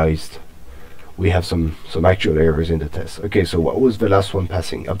realized we have some actual errors in the test. Okay, so what was the last one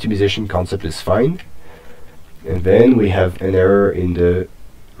passing? Optimization concept is fine, and then we have an error in the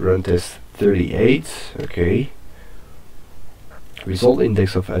run test 38. Okay. Result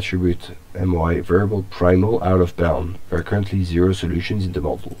index of attribute my variable primal out of bound. There are currently 0 solutions in the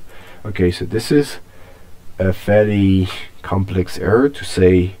model. Okay, so this is a fairly complex error to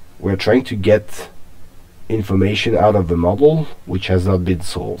say we're trying to get information out of the model which has not been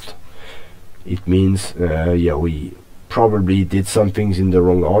solved. It means yeah, we probably did some things in the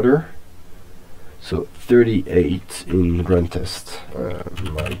wrong order. So 38 in run test,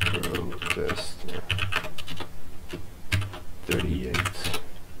 micro test 38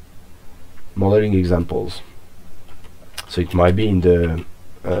 modeling examples. So it might be in the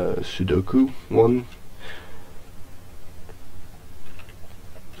Sudoku one.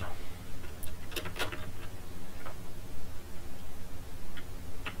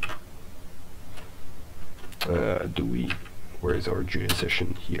 Where is our Julia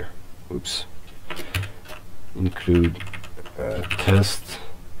session here? Oops. Include test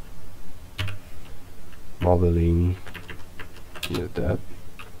modeling. That.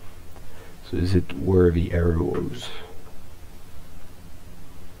 So is it where the error was?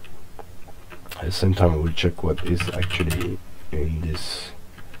 At the same time, I will check what is actually in this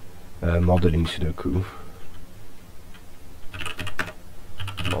modeling Sudoku.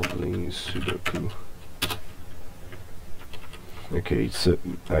 Modeling Sudoku. Okay, it's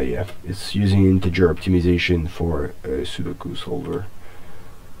yeah, it's using integer optimization for a Sudoku solver.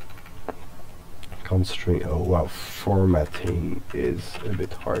 Constraint. Oh wow, formatting is a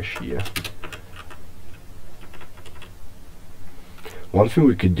bit harsh here. One thing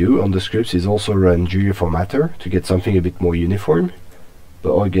we could do on the scripts is also run Julia formatter to get something a bit more uniform.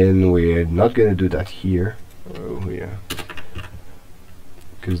 But again, we're not gonna do that here. Oh yeah,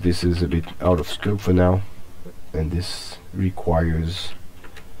 because this is a bit out of scope for now, and this requires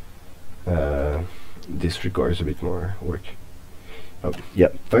a bit more work. Oh, yeah,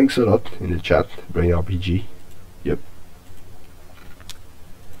 thanks a lot in the chat, Brain RPG. Yep.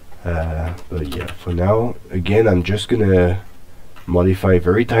 But yeah, for now, again, I'm just gonna modify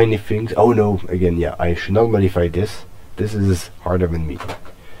very tiny things. Oh no, again, yeah, I should not modify this. This is harder than me.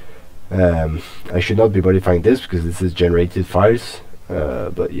 I should not be modifying this because this is generated files.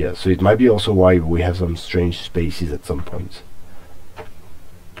 But yeah, so it might be also why we have some strange spaces at some points.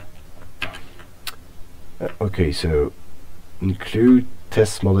 Okay, so include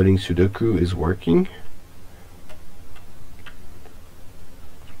test modeling Sudoku is working.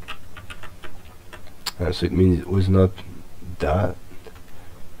 So it means it was not that.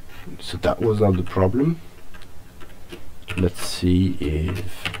 So that was not the problem. Let's see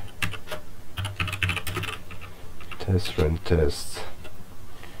if test run test.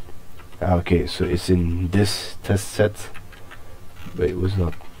 Okay, so it's in this test set, but it was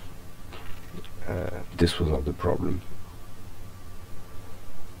not. This was not the problem.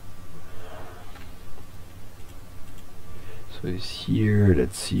 So it's here.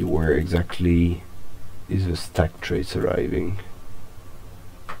 Let's see where exactly is the stack trace arriving.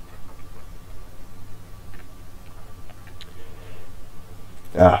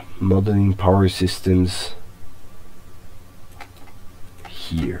 Modeling power systems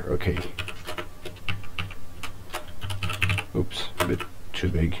here. Okay. Oops, a bit too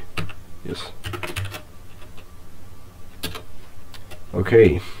big. Yes.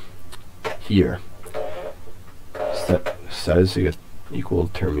 Okay. Here. Status equal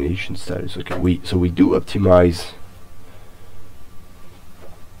termination status. Okay. We do optimize.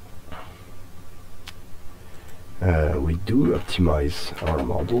 We do optimize our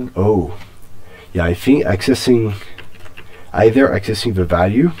model. Oh, yeah. I think accessing either accessing the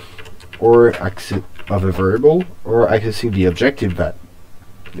value or of a variable or accessing the objective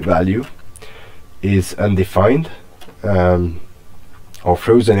value is undefined or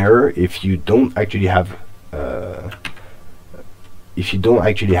throws an error if you don't actually have a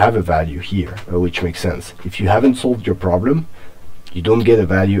value here, which makes sense. If you haven't solved your problem, you don't get a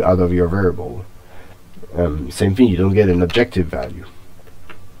value out of your variable. Same thing, you don't get an objective value.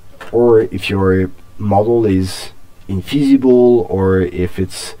 Or if your model is infeasible, or if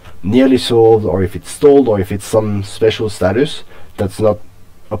it's nearly solved, or if it's stalled, or if it's some special status that's not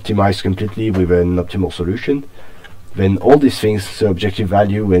optimized completely with an optimal solution, then all these things, so objective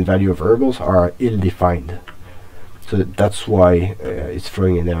value and value of variables, are ill-defined. So that's why it's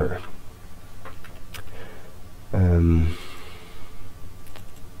throwing an error. And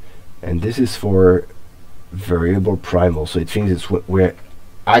this is for variable primal, so it thinks it's we're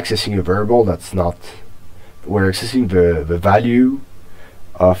accessing a variable that's not. We're accessing the value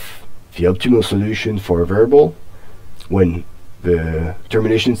of the optimal solution for a variable when the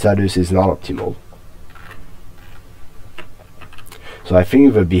termination status is not optimal. So I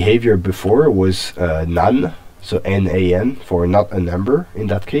think the behavior before was none, so NaN for not a number in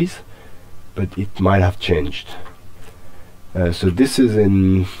that case, but it might have changed. So this is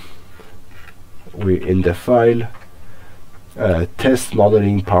we're in the file test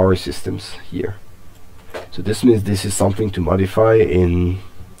modeling power systems here. So this means this is something to modify in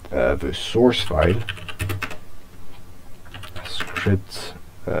the source file script.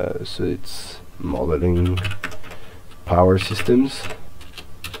 So it's modeling power systems.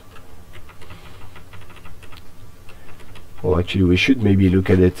 Well, actually, we should maybe look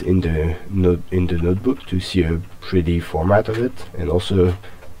at it in the notebook to see a pretty format of it, and also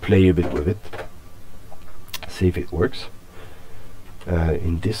play a bit with it, see if it works.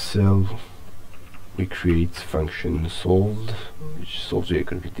 In this cell, we create function solved, which solves the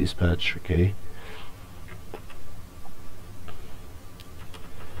conflict dispatch. Okay.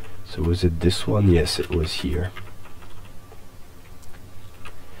 So was it this one? Yes, it was here.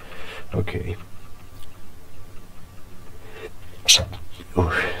 Okay.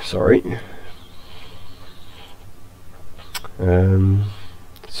 Oh, sorry.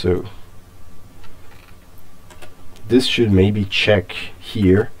 So this should maybe check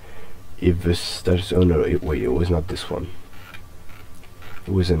here if the status. Oh no! Wait, it was not this one.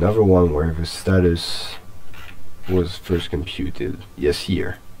 It was another one where the status was first computed. Yes,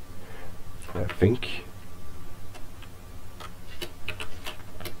 here. I think.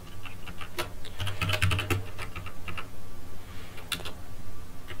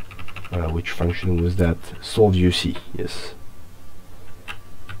 Which function was that? Solve UC, yes.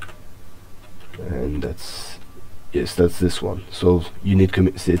 And that's Yes, that's this one. So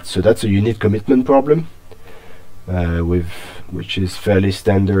unit so that's a unit commitment problem, which is fairly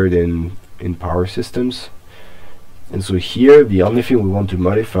standard in power systems. And so here the only thing we want to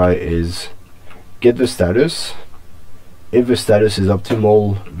modify is get the status. If the status is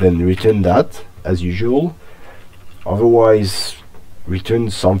optimal, then return that as usual. Otherwise,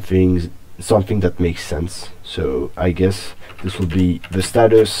 return something that makes sense. So I guess this will be the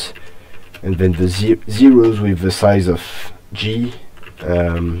status, and then the zeros with the size of G.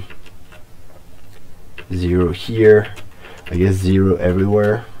 0 here, I guess 0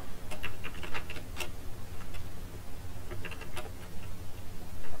 everywhere.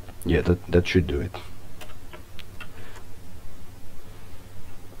 Yeah, that should do it.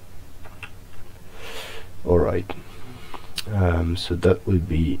 Alright, so that would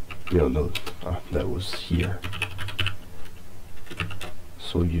be, no, that was here.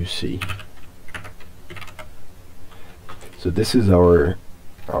 So you see. So this is our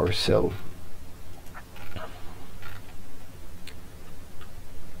cell.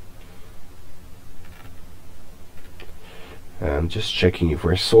 I'm just checking if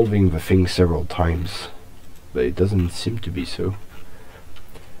we're solving the thing several times, but it doesn't seem to be so.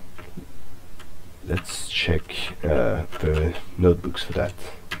 Let's check the notebooks for that.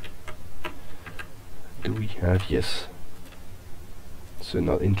 Do we have? Yes. So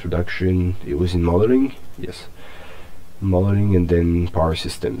not introduction, it was in modeling. Yes, modeling, and then power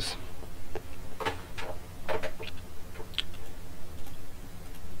systems.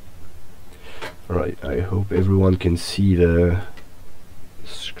 Alright, I hope everyone can see the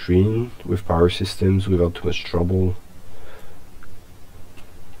screen with power systems without too much trouble.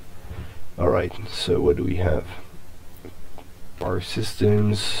 Alright, so what do we have? Power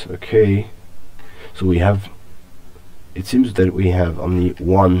systems, okay. So we have, it seems that we have only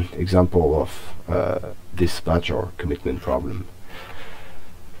one example of dispatch or commitment problem.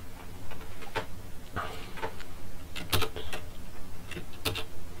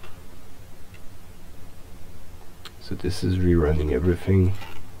 So this is rerunning everything.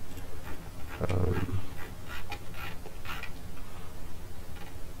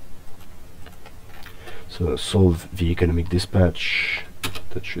 So solve the economic dispatch,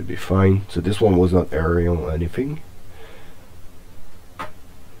 that should be fine. So this one was not erroring or anything.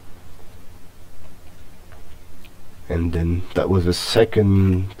 And then that was the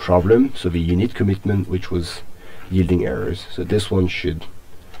second problem, so the unit commitment, which was yielding errors. So this one should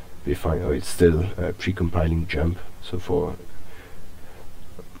be fine. Oh, it's still pre-compiling JuMP. So for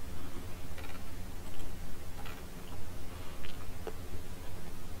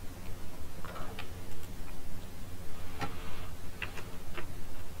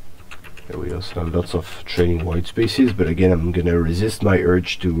we also have lots of training white spaces, but again, I'm gonna resist my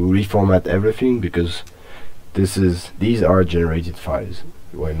urge to reformat everything because these are generated files.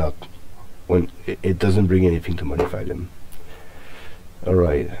 Why not? When it doesn't bring anything to modify them.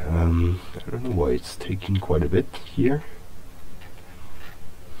 Alright, I don't know why it's taking quite a bit here.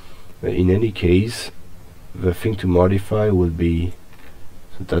 But in any case, the thing to modify will be,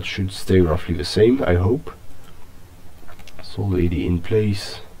 so that should stay roughly the same, I hope. Sol 80 in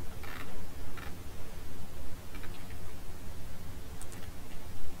place.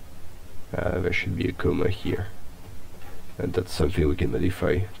 There should be a comma here, and that's something we can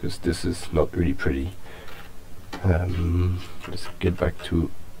modify because this is not really pretty. Let's get back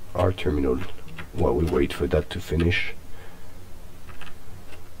to our terminal while we wait for that to finish.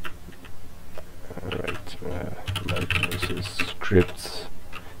 Alright, microservices, scripts,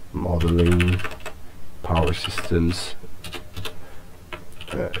 modeling, power systems,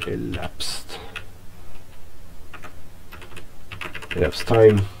 elapsed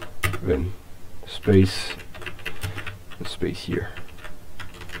time, then space, and space here.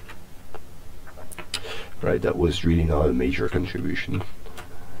 Right, that was really not a major contribution,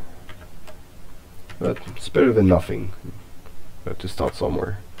 but it's better than nothing. We have to start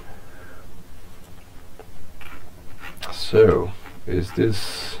somewhere. So, is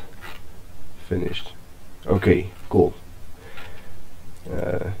this finished? Okay, cool.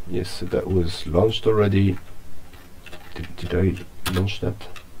 Yes, so that was launched already. Did I launch that?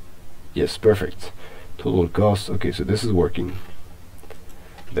 Yes, perfect. Total cost. Okay, so this is working.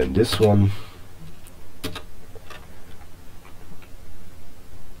 Then this one,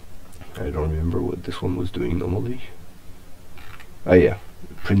 I don't remember what this one was doing normally. Ah yeah,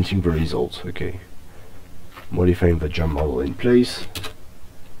 printing the results. Okay, modifying the JuMP model in place.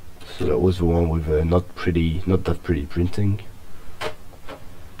 So that was the one with not that pretty printing.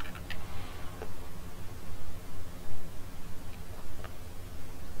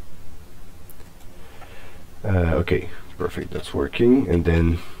 Okay, perfect, that's working. And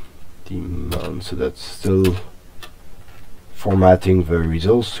then the mount, so that's still formatting the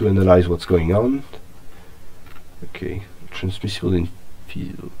results to analyze what's going on. Okay, transmission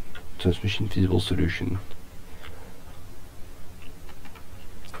feasible solution.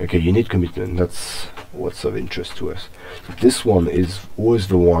 Okay, unit commitment, that's what's of interest to us. So this one was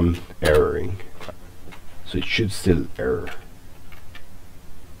the one erroring, so it should still error.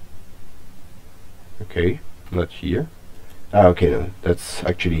 Okay, not here. Okay, no, that's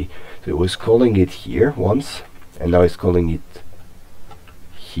actually, so it was calling it here once, and now it's calling it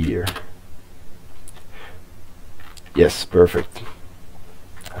here. Yes, perfect.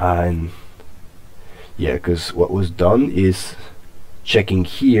 And yeah, because what was done is checking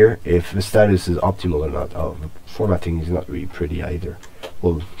here if the status is optimal or not. Oh, the formatting is not really pretty either.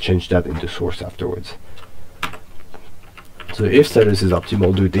 We'll change that in the source afterwards. So if status is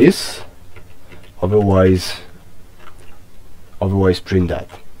optimal, do this. Otherwise print that.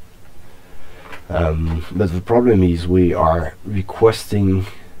 But the problem is we are requesting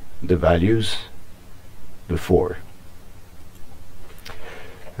the values before.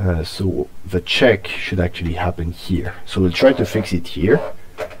 So the check should actually happen here. So we'll try to fix it here.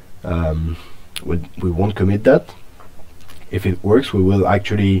 We won't commit that. If it works, we will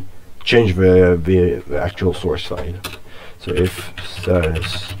actually change the actual source file. So if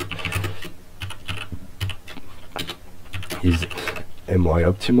status is my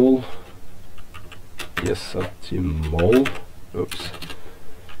optimal, yes, optimal, oops.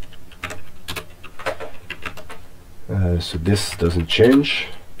 So this doesn't change.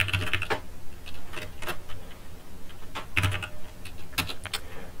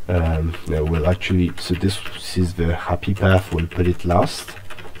 Now we'll actually, so this is the happy path, we'll put it last.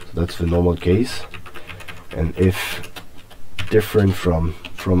 So that's the normal case. And if different from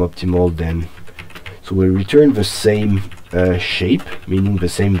optimal, then so we'll return the same shape, meaning the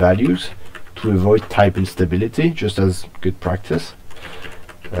same values, to avoid type instability, just as good practice.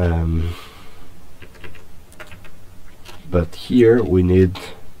 But here we need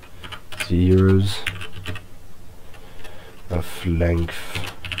zeros of length.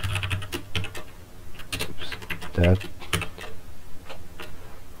 Oops, that.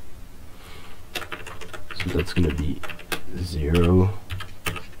 So that's going to be 0,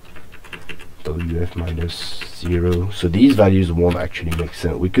 WF minus 0. So these values won't actually make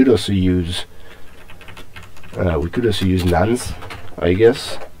sense. We could also use nans, I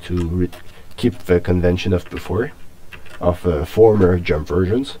guess, to keep the convention of before, of former JuMP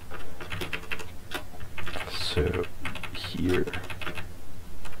versions. So here,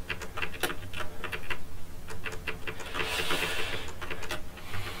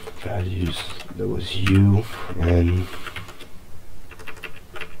 values, that was U, and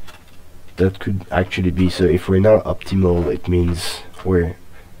that could actually be, so if we're not optimal, it means we're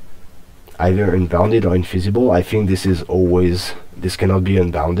either unbounded or infeasible. I think this is always, this cannot be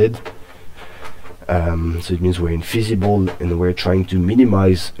unbounded. So it means we're infeasible and we're trying to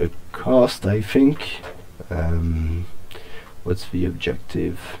minimize a cost, I think. What's the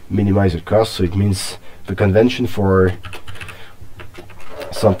objective? Minimize a cost, so it means the convention for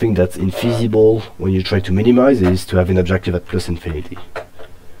something that's infeasible when you try to minimize is to have an objective at plus infinity.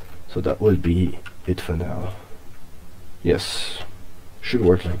 So that will be it for now. Yes, should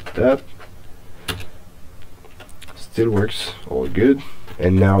work like that. Still works, all good.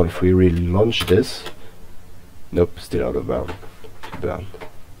 And now if we really launch this, nope, still out of bound.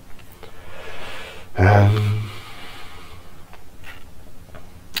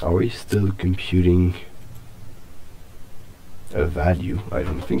 Are we still computing a value? I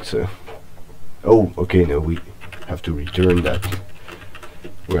don't think so. Oh, okay, no, we have to return that.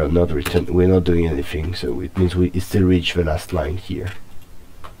 We're not doing anything, so it means we still reach the last line here.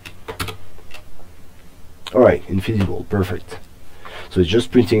 Alright, infeasible, perfect. So it's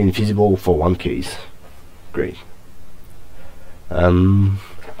just printing infeasible for one case. Great.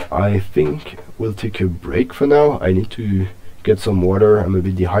 I think we'll take a break for now. I need to get some water. I'm a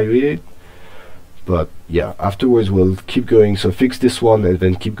bit dehydrated. But yeah, afterwards we'll keep going. So fix this one and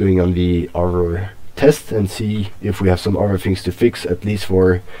then keep going on the other test and see if we have some other things to fix, at least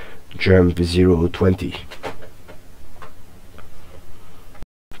for JuMP 020.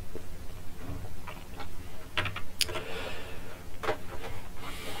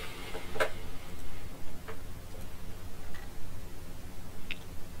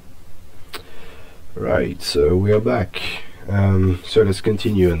 Right, so we are back. So let's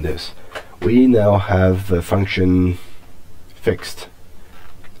continue on this. We now have the function fixed,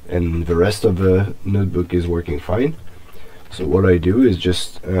 and the rest of the notebook is working fine. So what I do is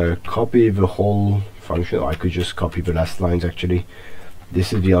just copy the whole function. I could just copy the last lines actually.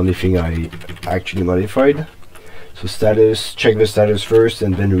 This is the only thing I actually modified. So status, check the status first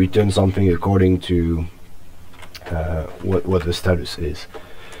and then return something according to what the status is.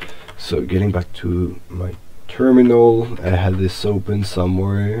 So getting back to my terminal, I had this open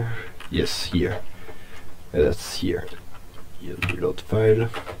somewhere. Yes, here. That's here. Reload file.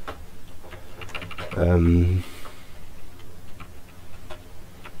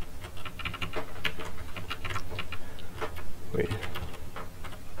 Wait.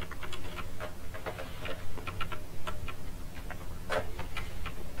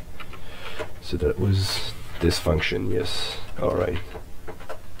 So that was this function, yes. All right.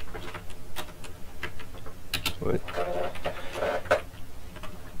 What?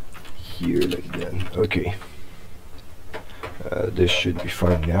 Here like that. Okay. This should be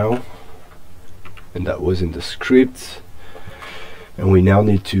fine now. And that was in the script. And we now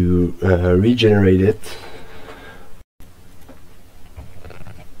need to regenerate it.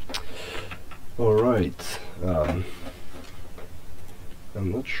 All right. I'm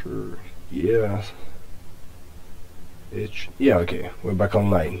not sure. Yeah. Yeah, okay, we're back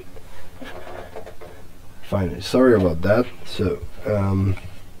online. Finally, sorry about that. So,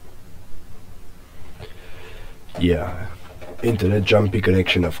 yeah, internet JuMP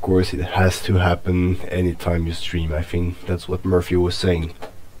connection, of course, it has to happen anytime you stream. I think that's what Murphy was saying.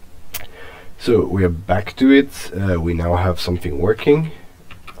 So we are back to it. We now have something working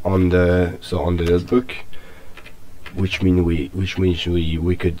on the notebook, which means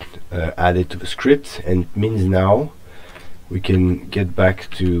we could add it to the script, and it means now we can get back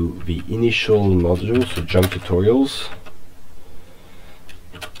to the initial module, so JuMP tutorials,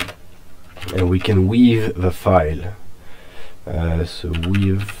 and we can weave the file. So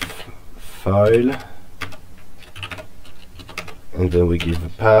weave file, and then we give a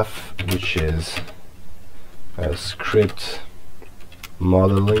path, which is script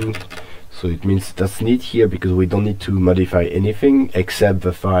modeling. So it means that's neat here because we don't need to modify anything except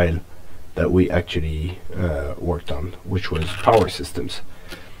the file that we actually worked on, which was power systems.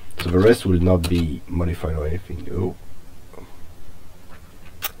 So the rest will not be modified or anything. Oh.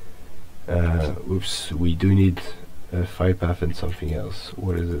 Oops, we do need a file path and something else.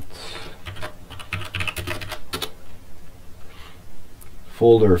 What is it?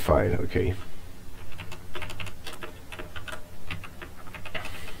 Folder file, okay.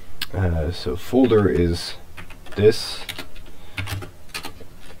 So folder is this.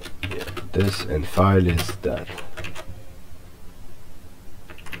 Yeah, this, and file is that.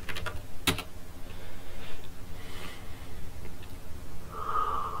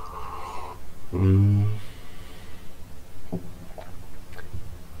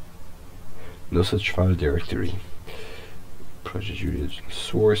 No such file directory. Project Juliet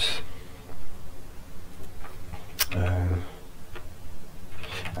source.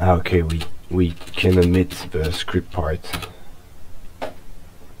 Okay, we can omit the script part.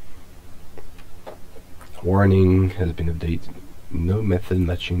 Warning has been updated. No method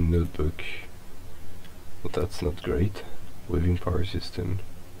matching notebook. Well, that's not great. Weaving power system.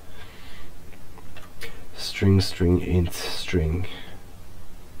 String int string.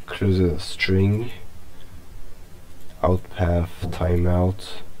 Closer string. Out path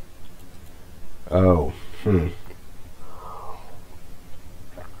timeout. Oh,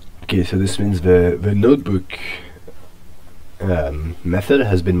 Okay, so this means the notebook method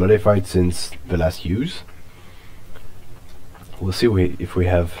has been modified since the last use. We'll see if we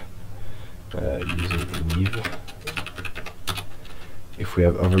have using weave. If we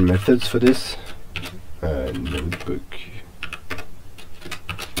have other methods for this. Notebook.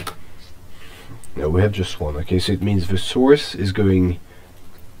 No, we have just one. Okay, so it means the source is going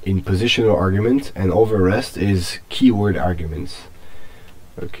in positional argument and all the rest is keyword arguments.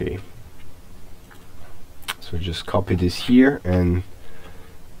 Okay, so just copy this here and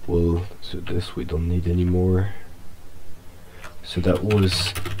so this we don't need anymore. So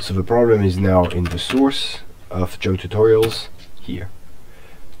the problem is now in the source of JuMP tutorials here.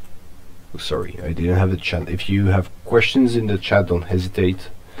 Oh, sorry, I didn't have the chat. If you have questions in the chat, don't hesitate.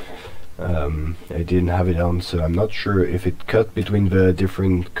 I didn't have it on, so I'm not sure if it cut between the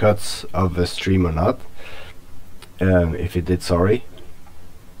different cuts of the stream or not. If it did, sorry.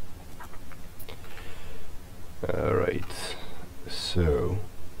 Alright, so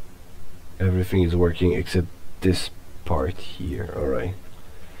everything is working except this part here. Alright,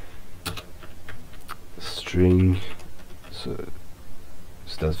 string, so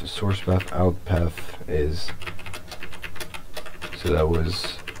that's the source path. Out path is, so that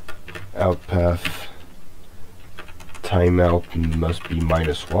was out path timeout must be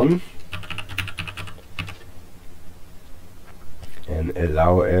 -1. and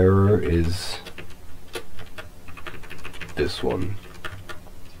allow error is this one.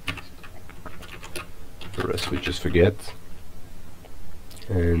 The rest we just forget,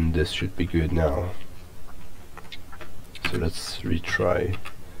 and this should be good now. So let's retry.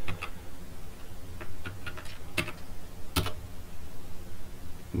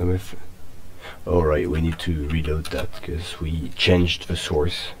 No, if alright, we need to reload that because we changed the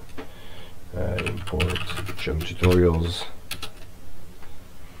source. Import JuMP tutorials.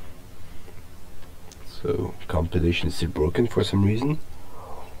 So compilation is still broken for some reason.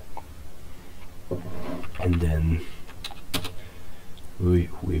 And then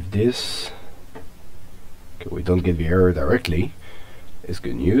with this, okay, we don't get the error directly. It's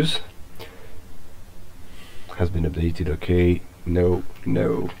good news. Has been updated. Okay, no,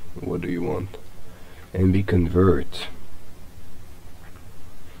 what do you want? MB convert.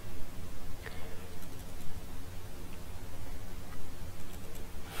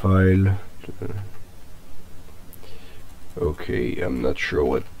 File. Okay, I'm not sure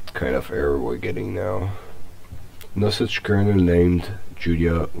what kind of error we're getting now. No such kernel named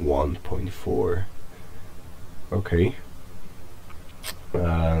Julia 1.4. Okay.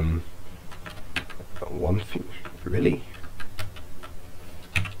 Really?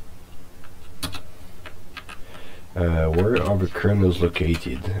 Where are the kernels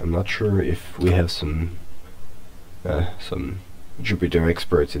located? I'm not sure if we have some Jupyter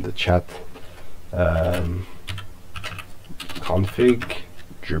experts in the chat. Config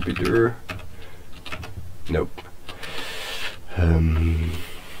Jupyter. Nope.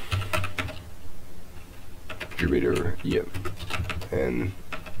 Jupyter, yep. And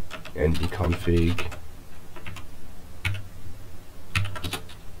config.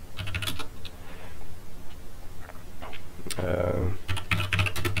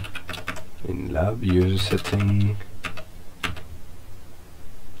 In lab user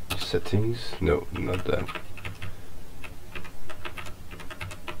settings. No, not that.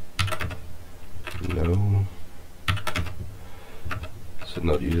 No. So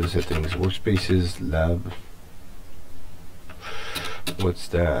not user settings, workspaces, lab. What's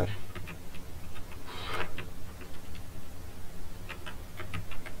that?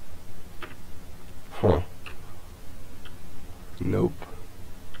 Huh. Nope.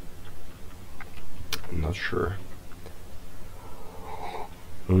 I'm not sure.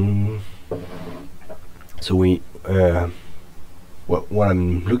 So we what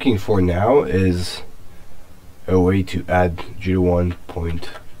I'm looking for now is a way to add Julia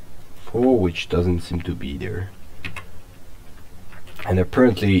 1.4, which doesn't seem to be there. And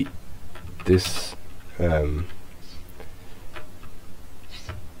apparently this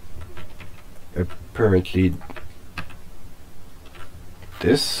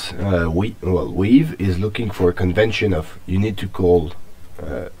Weave is looking for a convention of you need to call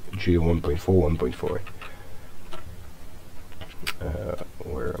Julia 1.4 1.4.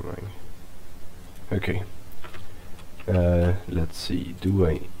 Where am I? Okay. Let's see. Do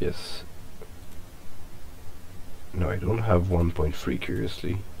I? Yes. No, I don't have 1.3.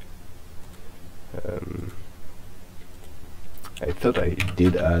 Curiously, I thought I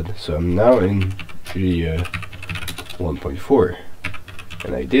did add. So I'm now in Julia 1.4,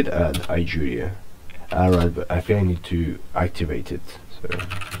 and I did add iJulia. Alright, but I think I need to activate it. So,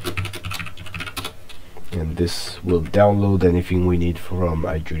 and this will download anything we need from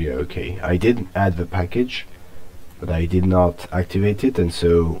iJulia. Okay, I did add the package, but I did not activate it, and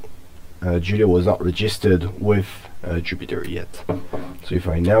so Julia was not registered with Jupyter yet. So if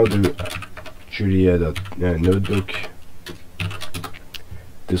I now do Julia.notebook,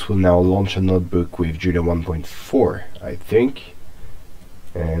 this will now launch a notebook with Julia 1.4, I think.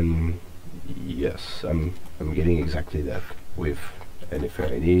 And yes, I'm getting exactly that with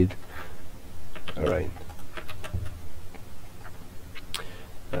anything I need. Alright.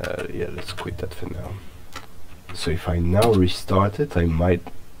 Yeah, let's quit that for now. So if I now restart it, I might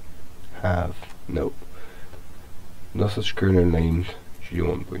have no such kernel named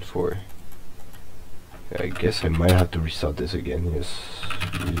Julia 1.4. I guess I might have to restart this again. Yes.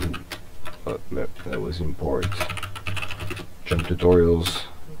 Oh, no, that was import JuMP tutorials.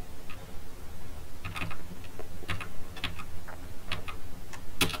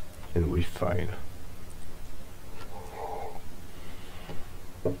 And we file.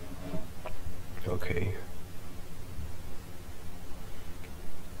 Okay.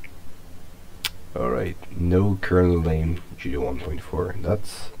 Alright, no kernel name Julia 1.4.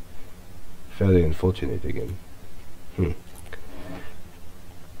 That's fairly unfortunate again.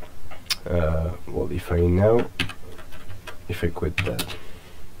 Well, if I quit that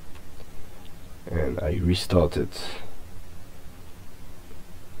and I restart it,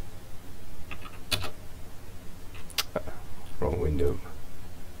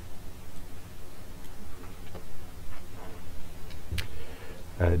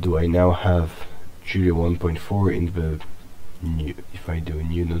 Do I now have Julia 1.4 in the new, if I do a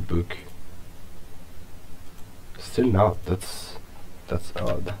new notebook? Still not. That's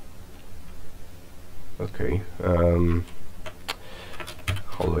odd. Okay. How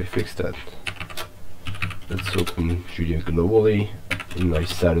do I fix that? Let's open Julia globally. In my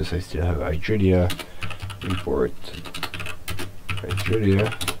status I still have iJulia. Import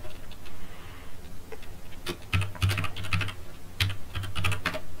iJulia.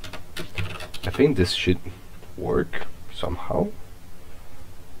 I think this should work somehow.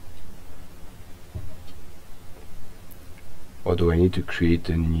 Or do I need to create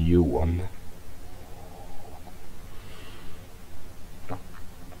a new one?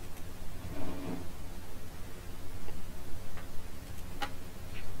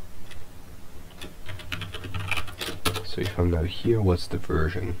 So if I'm now here, what's the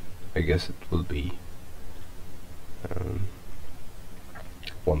version? I guess it will be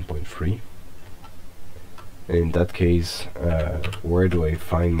 1.3. In that case, where do I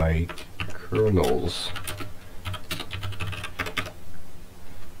find my kernels?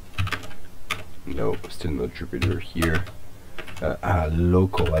 No, still not Jupyter here.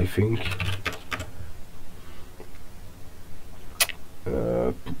 Local, I think.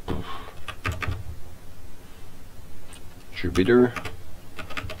 Jupyter.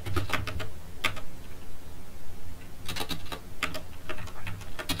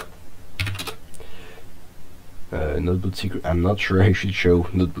 Notebook secret. I'm not sure I should show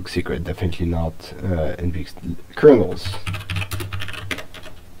notebook secret. Definitely not NPX kernels.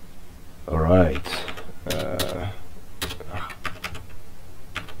 All right.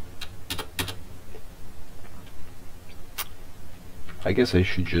 I guess I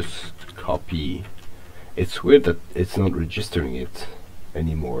should just copy. It's weird that it's not registering it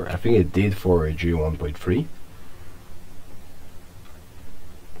anymore. I think it did for a G 1.3.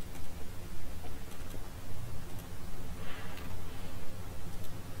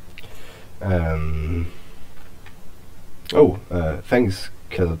 Thanks,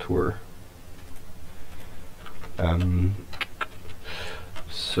 Calator.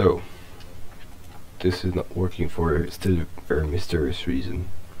 So this is not working for still a very mysterious reason.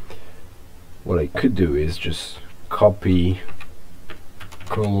 What I could do is just copy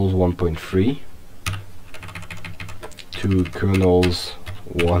kernels 1.3 to kernels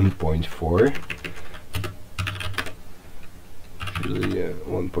 1.4, Julia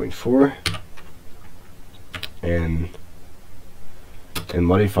 1.4, and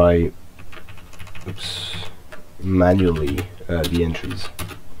modify, manually the entries.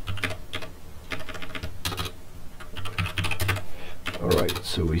 Alright,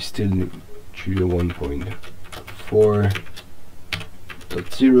 so we still need Julia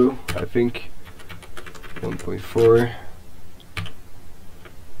 1.4.0, I think. 1.4.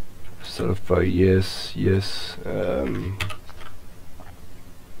 Start off by yes.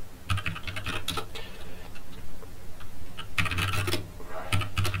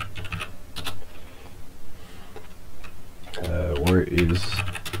 Where is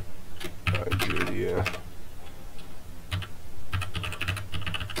Julia?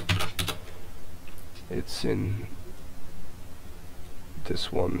 It's in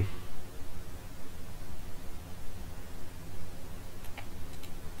this one.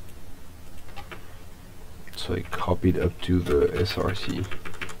 So I copied up to the src.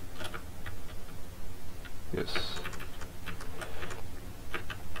 Yes.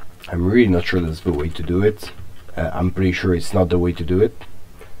 I'm really not sure that's the way to do it. I'm pretty sure it's not the way to do it.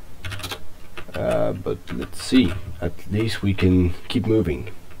 But let's see. At least we can keep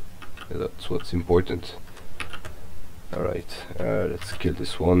moving. That's what's important. Alright, let's kill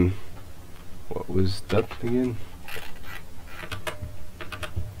this one. What was that again?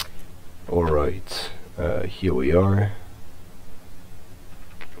 Alright, here we are.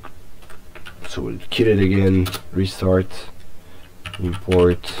 So we'll kill it again, restart,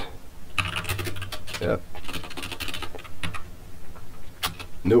 import. Yep.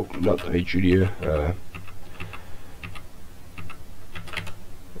 No, not iJulia.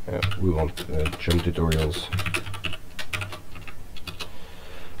 We want JuMP tutorials.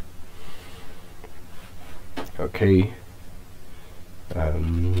 Okay.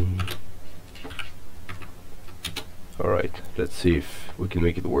 Alright, let's see if we can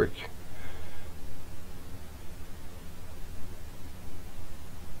make it work.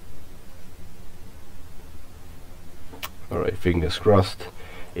 Alright, fingers crossed.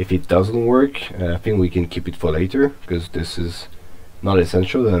 If it doesn't work, I think we can keep it for later, because this is not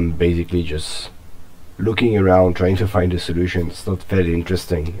essential. I'm basically just looking around trying to find a solution. It's not very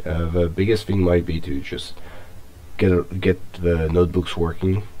interesting. The biggest thing might be to just get the notebooks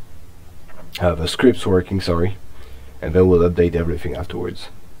working, the scripts working, sorry, and then we'll update everything afterwards.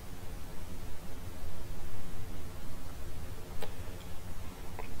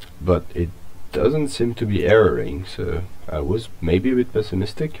 But it doesn't seem to be erroring, so I was maybe a bit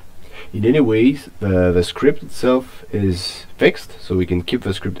pessimistic. In any ways, the script itself is fixed, so we can keep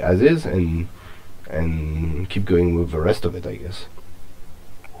the script as is and keep going with the rest of it, I guess.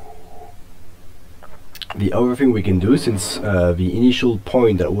 The other thing we can do, since the initial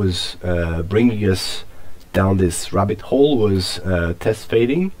point that was bringing us down this rabbit hole was test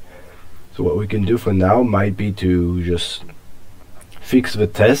fading, so what we can do for now might be to just fix the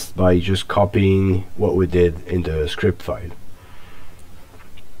test by just copying what we did in the script file.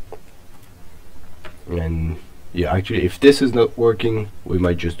 And yeah, actually, if this is not working, we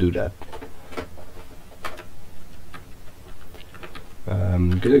might just do that.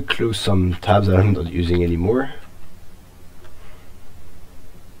 I'm gonna close some tabs that I'm not using anymore.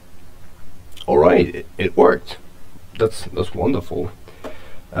 Alright, it worked. That's wonderful.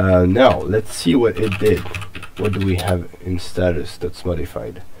 Now let's see what it did. What do we have in status that's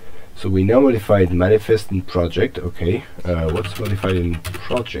modified? So we now modified manifest and project. Okay, what's modified in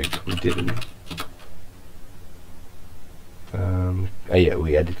project? We didn't. Yeah,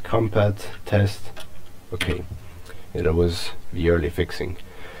 we added compat test. Okay, yeah, that was the early fixing.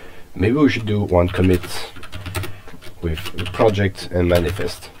 Maybe we should do one commit with project and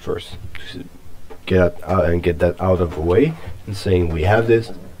manifest first to get that out of the way, and saying we have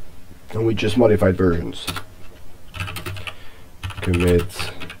this and we just modified versions.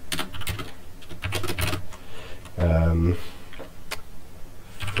 Commit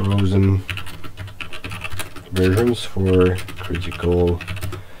frozen versions for critical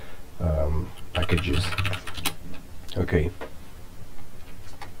packages. Okay,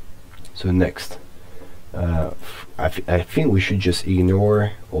 so next I think we should just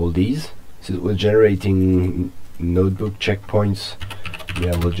ignore all these. Since we're generating notebook checkpoints,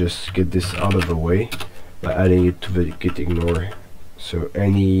 yeah, we'll just get this out of the way by adding it to the git ignore. So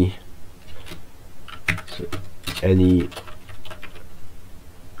any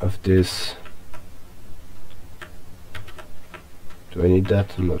of this, do I need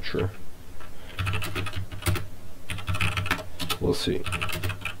that? I'm not sure. We'll see.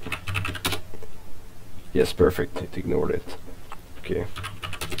 Yes, perfect, it ignored it. Okay,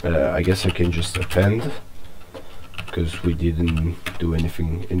 I guess I can just append, because we didn't do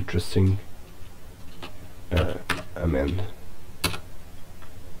anything interesting. Amend.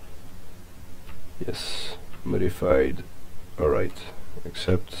 Yes, modified. Alright,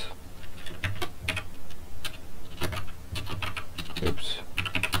 accept. Oops.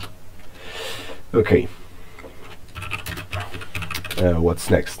 Okay. What's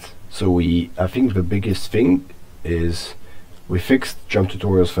next? So I think the biggest thing is we fixed JuMP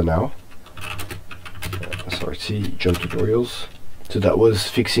tutorials for now. Sorry, see, JuMP tutorials. So that was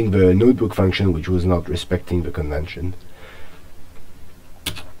fixing the notebook function, which was not respecting the convention.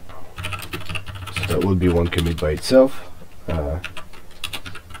 So that would be one commit by itself.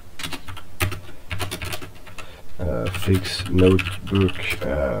 Fix notebook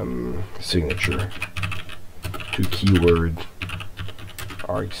signature to keyword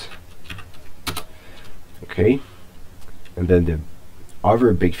args. Okay, and then the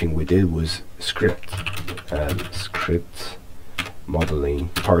other big thing we did was script modeling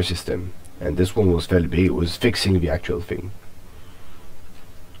power system, and this one was fairly big. It was fixing the actual thing.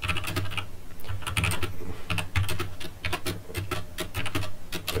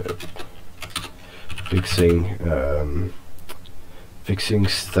 Fixing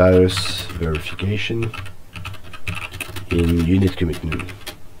status verification in unit commitment.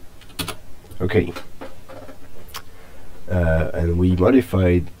 Okay, and we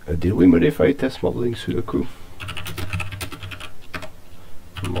modified. Did we modify test modeling Sudoku?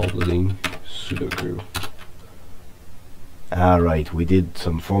 Modeling Sudoku. Right, we did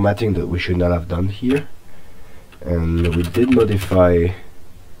some formatting that we should not have done here, and we did modify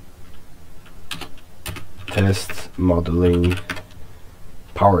test modeling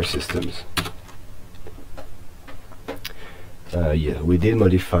power systems. Yeah, we did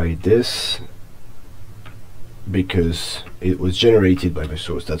modify this because it was generated by the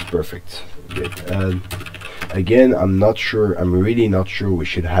source. That's perfect. Good. Again, I'm really not sure we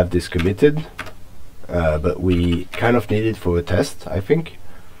should have this committed, but we kind of need it for a test, I think.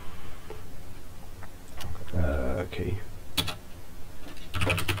 Okay.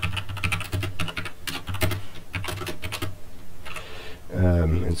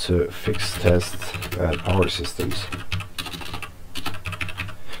 And so fix test power systems.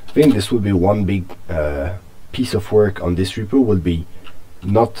 I think this would be one big piece of work on this repo will be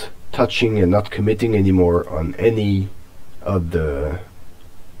not touching and not committing anymore on any of the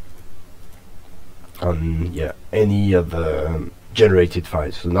generated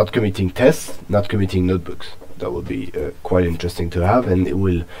files. So not committing tests, not committing notebooks. That will be quite interesting to have, and it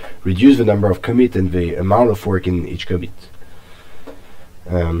will reduce the number of commit and the amount of work in each commit.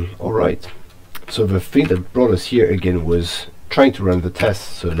 Alright, so the thing that brought us here again was trying to run the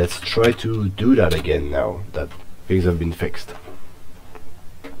tests. So let's try to do that again now that things have been fixed.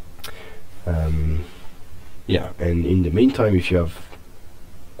 Yeah, and in the meantime, if you have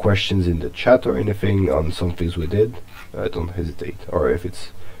questions in the chat or anything on some things we did, don't hesitate. Or if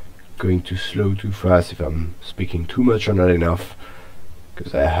it's going too slow, too fast, if I'm speaking too much or not enough,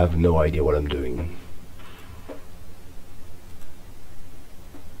 because I have no idea what I'm doing.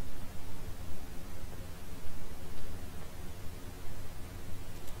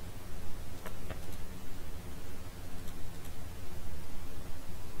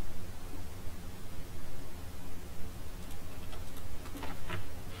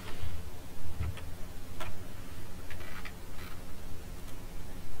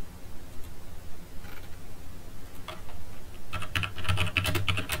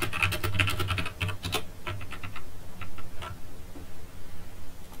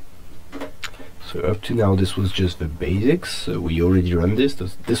 So up to now this was just the basics, so we already run this.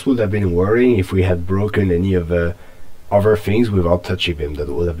 This would have been worrying if we had broken any of the other things without touching them. That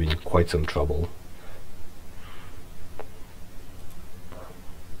would have been quite some trouble.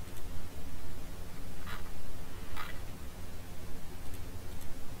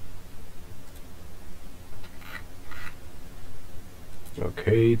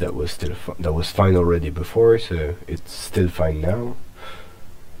 Okay, that was fine already before, so it's still fine now.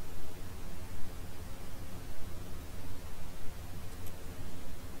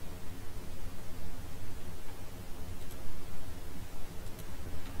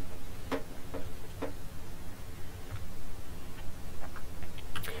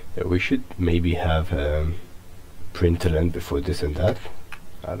 We should maybe have println before this and that.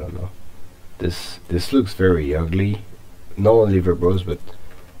 I don't know. This looks very ugly. Not only verbose, but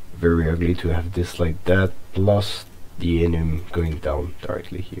very ugly to have this like that, plus the enum going down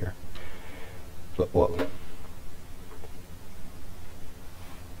directly here. But well.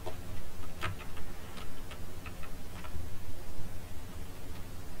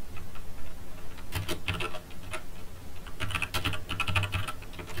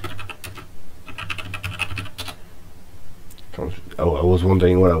 Oh, I was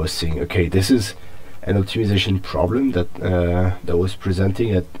wondering what I was seeing. Okay, this is an optimization problem that that was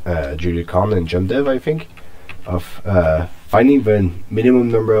presenting at JuliaCon and JuMP Dev, I think, of finding the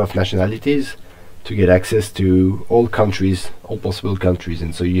minimum number of nationalities to get access to all countries, all possible countries,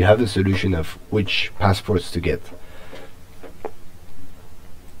 and so you have a solution of which passports to get.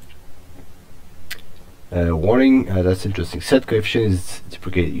 Warning, that's interesting. Set coefficient is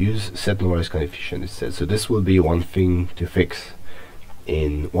deprecated. Use set normalized coefficient instead. So this will be one thing to fix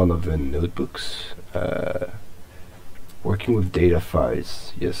in one of the notebooks. Working with data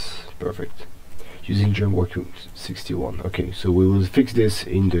files. Yes, perfect. Using JuMP working with 61. Okay, so we will fix this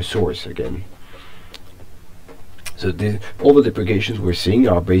in the source again. So all the deprecations we're seeing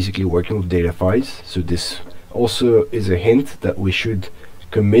are basically working with data files. So this also is a hint that we should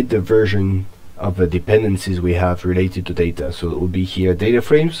commit the version of the dependencies we have related to data. So it will be here data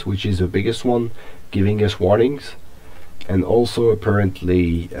frames, which is the biggest one, giving us warnings, and also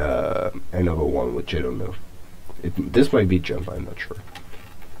apparently another one which I don't know. This might be JuMP, I'm not sure.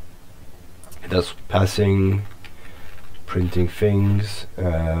 That's passing, printing things.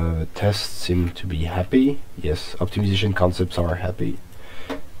 Tests seem to be happy. Yes, optimization concepts are happy.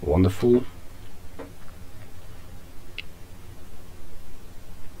 Wonderful.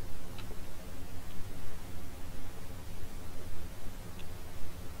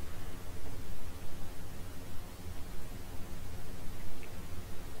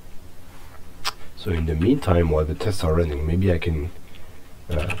 So in the meantime, while the tests are running, maybe I can,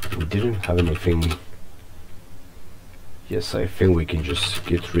 we didn't have anything. Yes, I think we can just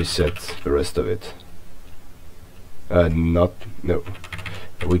git reset the rest of it. No.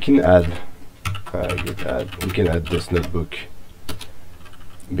 We can add, git add, we can add this notebook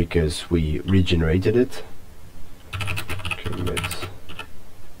because we regenerated it. Commit,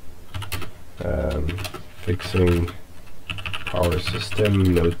 fixing power system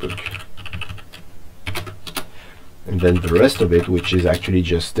notebook. And then the rest of it, which is actually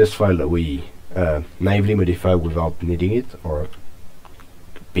just this file that we naively modify without needing it or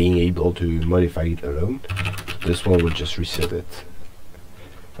being able to modify it alone. This one will just reset it.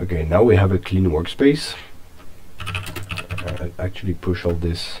 Okay, now we have a clean workspace. actually push all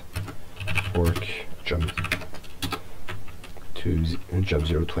this fork jump to jump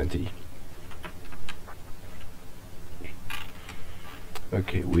 020.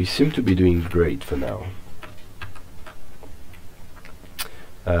 Okay, we seem to be doing great for now.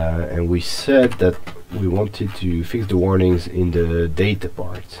 And we said that we wanted to fix the warnings in the data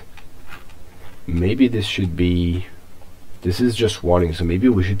part. Maybe this should be, this is just warning, so maybe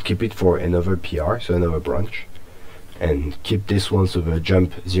we should keep it for another PR, so another branch, and keep this one, so the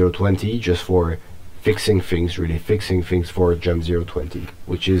jump 020, just for fixing things, really fixing things for jump 020,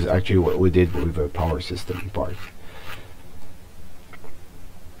 which is actually what we did with the power system part.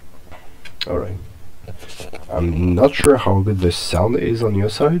 Alright. I'm not sure how good the sound is on your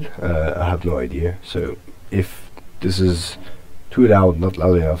side. I have no idea. So if this is too loud, not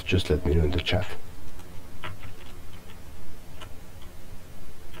loud enough, just let me know in the chat.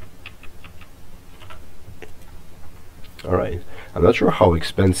 Alright. I'm not sure how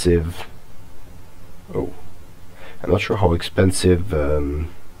expensive... Oh. I'm not sure how expensive the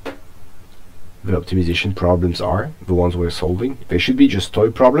optimization problems are, the ones we're solving. They should be just toy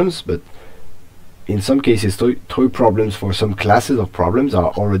problems, but in some cases toy problems for some classes of problems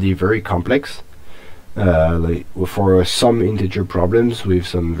are already very complex. Like for some integer problems with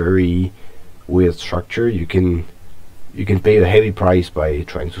some very weird structure, you can pay a heavy price by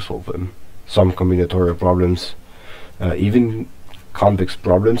trying to solve them. Some combinatorial problems, even convex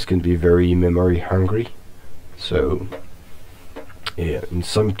problems, can be very memory hungry. So yeah, in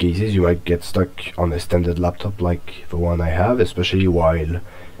some cases you might get stuck on a standard laptop like the one I have, especially while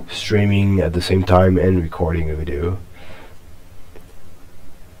streaming at the same time and recording a video.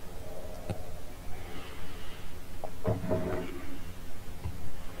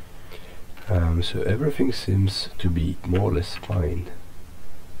 So everything seems to be more or less fine.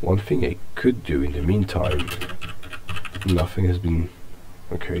 One thing I could do in the meantime, nothing has been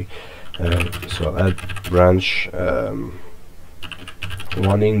okay, so I'll add branch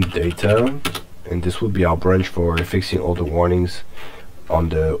warning data, and this will be our branch for fixing all the warnings on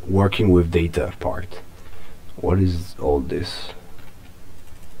the working with data part. What is all this?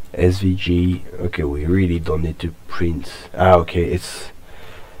 SVG. Okay, we really don't need to print. Okay,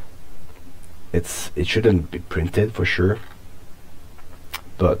 it shouldn't be printed for sure.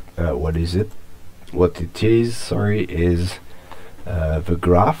 But what is it? What it is, sorry, is the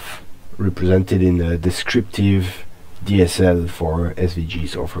graph represented in a descriptive DSL for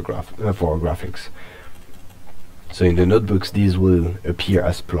SVGs or for graphics. So in the notebooks these will appear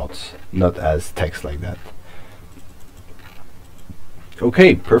as plots, not as text like that.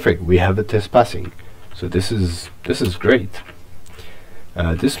 Okay, perfect, we have the test passing. So this is great.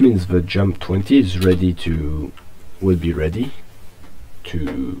 This means the jump 20 is ready to be ready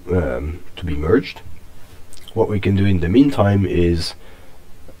to be merged. What we can do in the meantime is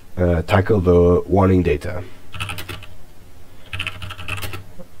tackle the warning data.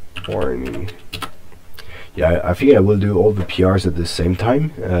 Warning. Yeah, I think I will do all the PRs at the same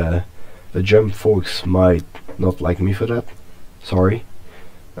time. The JuMP folks might not like me for that. Sorry.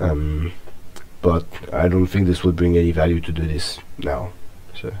 But I don't think this would bring any value to do this now.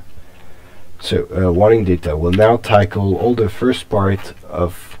 So warning data will now tackle all the first part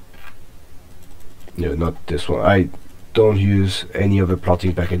of... No, not this one. I don't use any of the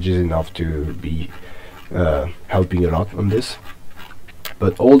plotting packages enough to be helping a lot on this.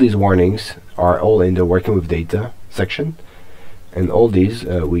 But all these warnings are all in the working with data section, and all these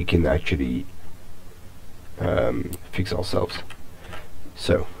we can actually fix ourselves.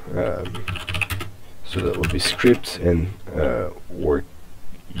 So that will be scripts and work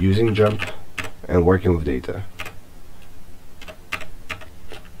using JuMP and working with data.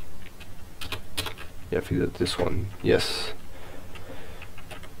 Yeah, I think that this one, yes.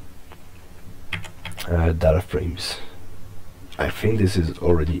 Data frames. I think this is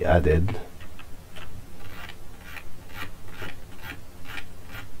already added.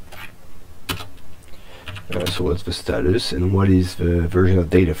 So what's the status and what is the version of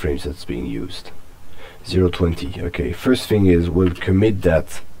data frames that's being used? 020. Okay, first thing is we'll commit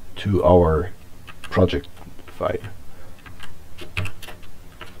that to our project file.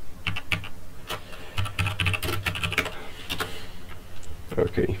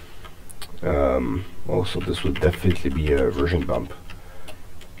 Okay. Also, this will definitely be a version bump.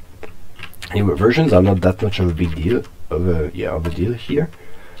 Anyway, versions are not that much of a big deal, of a deal here,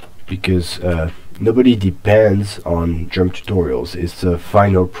 because nobody depends on JuMP tutorials. It's a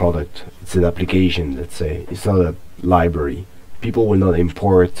final product. It's an application, let's say. It's not a library. People will not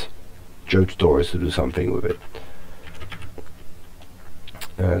import JuMP tutorials to do something with it.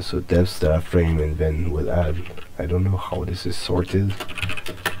 So devs data frame, and then we'll add, I don't know how this is sorted,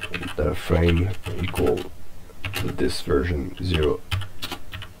 data frame equal to this version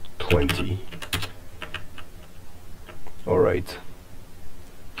 0.20. Alright,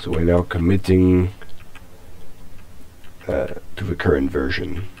 so we're now committing to the current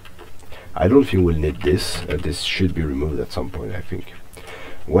version. I don't think we'll need this. This should be removed at some point, I think.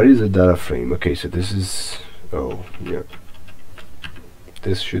 What is a data frame? Okay, so this is, oh yeah,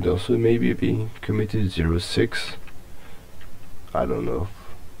 this should also maybe be committed 0.6. I don't know.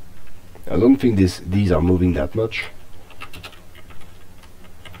 I don't think these are moving that much.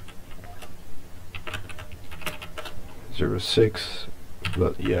 .06,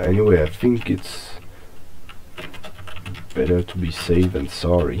 but yeah, anyway, I think it's better to be safe than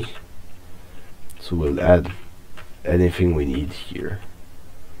sorry. So we'll add anything we need here.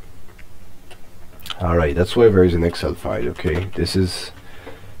 Alright, that's why there is an Excel file. Okay, this is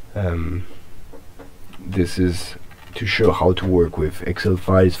to show how to work with Excel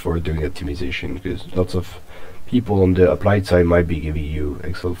files for doing optimization, because lots of people on the applied side might be giving you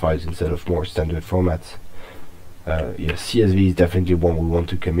Excel files instead of more standard formats. Yeah, CSV is definitely one we want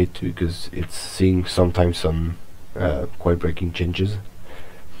to commit to, because it's seeing sometimes some quite breaking changes.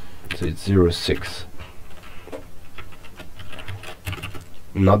 So it's 0.6.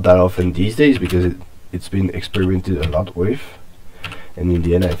 Not that often these days, because it's been experimented a lot with, and in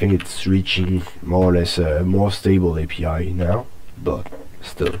the end I think it's reaching more or less a more stable API now, but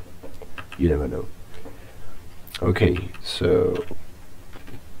still, you never know. Okay, so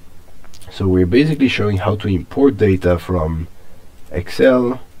we're basically showing how to import data from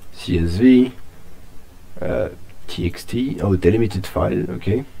Excel, CSV, TXT, oh, delimited file,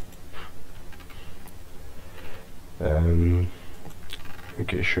 okay.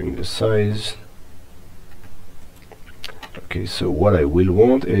 Okay, showing the size. Okay, so what I will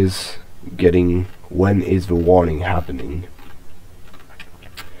want is getting when is the warning happening.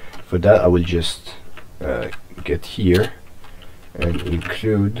 For that I will just get here and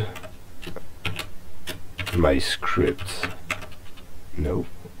include my script. No,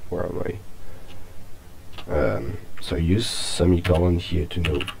 where am I? So I use semicolon here to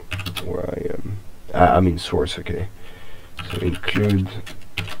know where I am. I mean source. Okay, so include.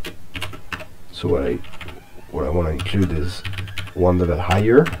 So what I want to include is one level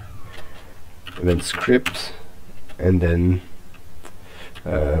higher, and then script, and then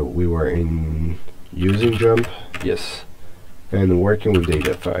we were in using JuMP, yes, and working with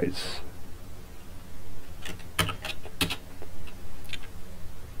data files.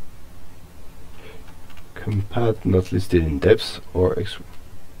 Compat not listed in depths or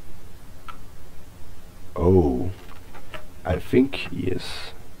oh, I think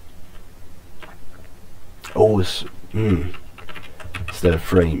yes. Oh, instead of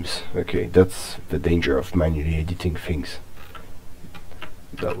frames. Okay, that's the danger of manually editing things.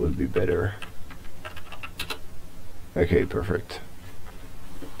 That would be better. Okay, perfect.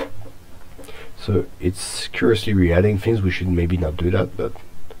 So it's curiously re-adding things. We should maybe not do that, but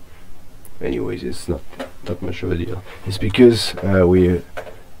anyways, it's not that much of a deal. It's because the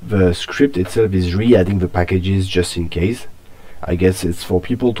script itself is re-adding the packages just in case. I guess it's for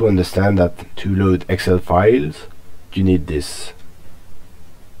people to understand that to load Excel files, you need this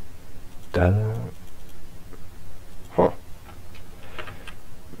data. Huh.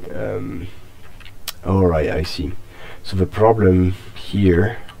 Alright, I see. So the problem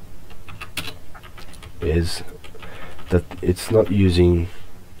here is that it's not using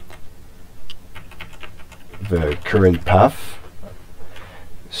the current path.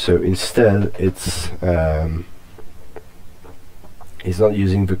 So instead it's not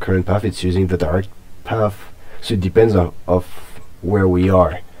using the current path, it's using the direct path. So it depends of where we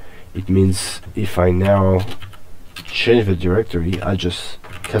are. It means if I now change the directory, I just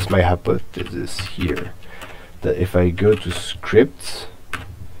test my hypothesis here, that if I go to scripts,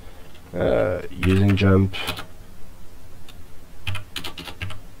 using JuMP,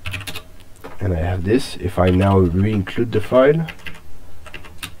 and I have this, if I now re-include the file,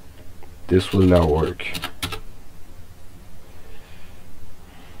 this will now work.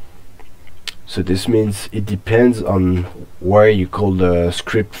 So this means it depends on where you call the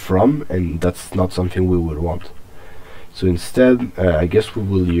script from, and that's not something we would want. So instead, I guess we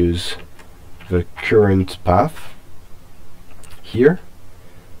will use the current path here.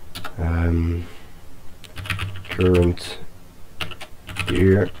 Current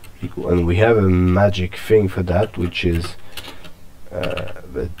here equal, and we have a magic thing for that, which is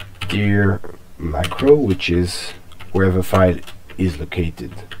the dir macro, which is where the file is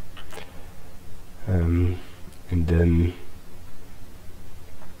located. And then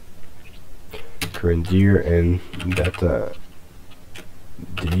current dir, and data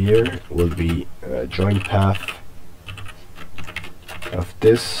dir will be join path of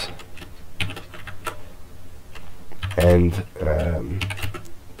this and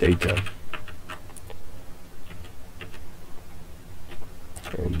data,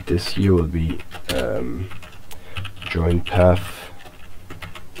 and this here will be join path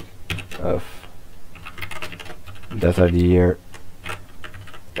of data dir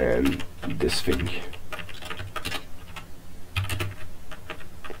and this thing.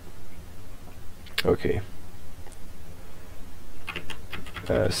 Okay.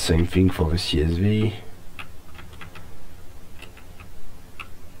 Same thing for the CSV.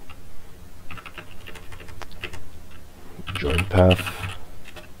 Join path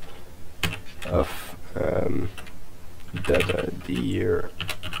of data dir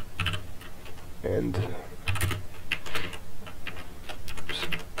and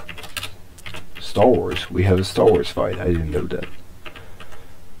Star Wars. We have a Star Wars file. I didn't know that.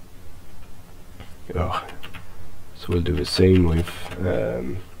 Oh. So we'll do the same with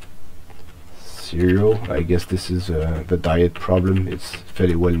cereal. I guess this is the diet problem. It's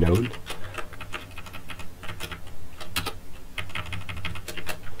fairly well known.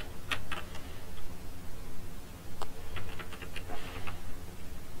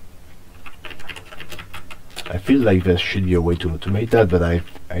 I feel like there should be a way to automate that, but I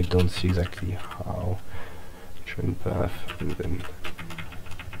don't see exactly how. Join path and then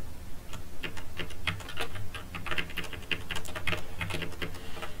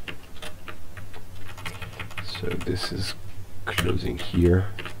so this is closing here,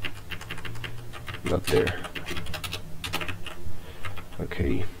 not there.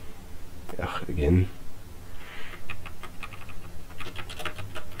 Okay, again.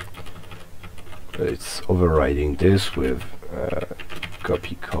 It's overriding this with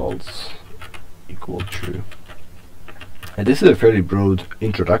copy calls equal true. And this is a fairly broad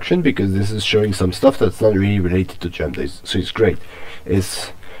introduction because this is showing some stuff that's not really related to JuMP, so it's great.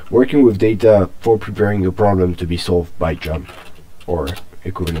 It's working with data for preparing a problem to be solved by JuMP or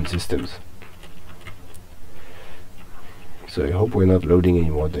equivalent systems. So I hope we're not loading any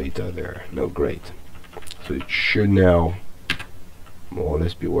more data there. No, great. So it should now more or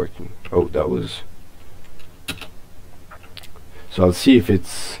less be working. Oh, that was... So I'll see if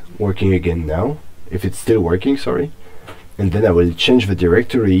it's working again now, if it's still working, sorry, and then I will change the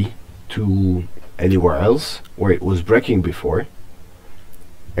directory to anywhere else where it was breaking before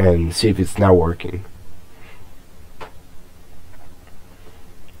and see if it's now working.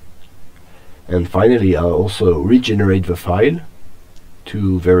 And finally I'll also regenerate the file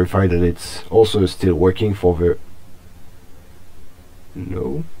to verify that it's also still working for the...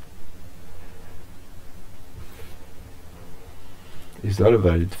 No. It's not a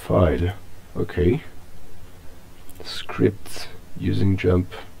valid file. Okay. Script using JuMP.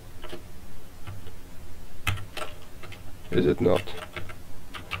 Is it not?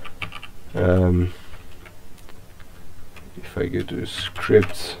 If I go to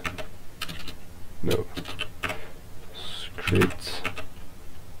script, no. Script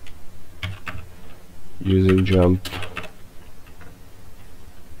using JuMP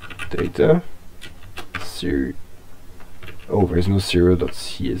data serial. Oh, there's no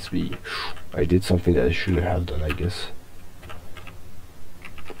serial.csv. I did something that I shouldn't have done, I guess.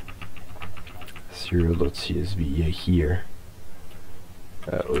 Serial.csv, yeah, here.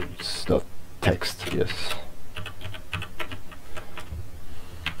 Oh, it's not text, yes.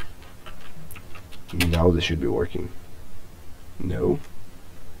 Now this should be working. No.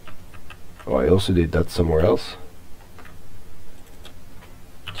 Oh, I also did that somewhere else.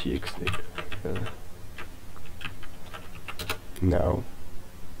 txt. Now.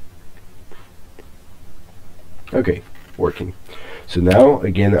 Okay, working. So now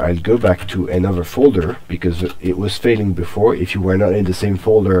again I'll go back to another folder because it was failing before if you were not in the same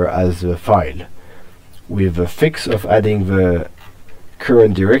folder as the file. With a fix of adding the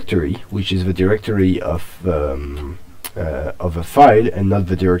current directory, which is the directory of a file and not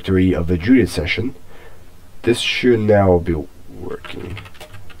the directory of a Juliet session, this should now be working.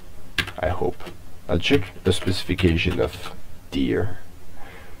 I hope. I'll check the specification of dir.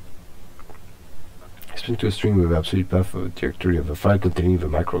 Explain to a string with absolute path of a directory of a file containing the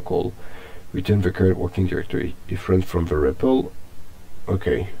macro call. Return the current working directory if run from the REPL.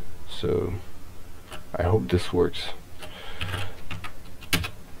 Okay, so I hope this works.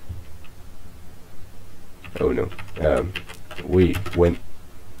 Oh no, we went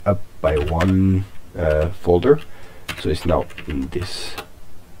up by one folder, so it's now in this.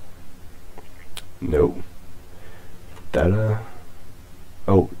 No. Data.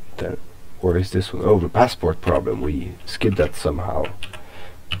 Oh, that where is this one? Oh, the passport problem. We skipped that somehow.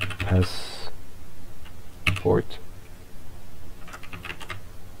 Passport.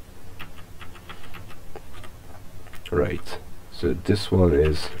 Right. So this one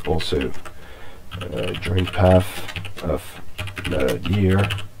is also joint path of year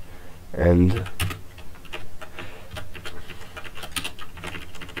and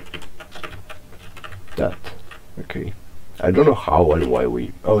that. Okay. I don't know how and why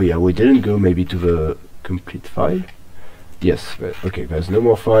we... Oh yeah, we didn't go maybe to the complete file. Yes, but okay, there's no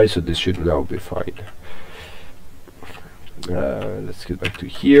more file, so this should now be fine. Let's get back to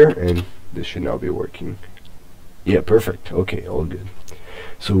here, and this should now be working. Yeah, perfect. Okay, all good.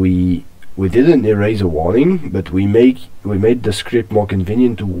 So we didn't erase a warning, but we made the script more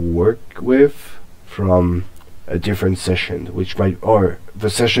convenient to work with from a different session, which might, or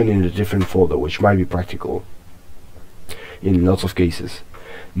the session in a different folder, which might be practical in lots of cases.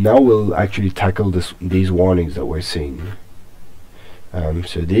 Now we'll actually tackle these warnings that we're seeing.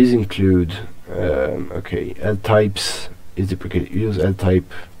 So these include okay, L types is deprecated. Use L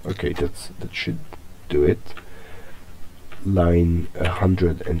type. Okay, that should do it. Line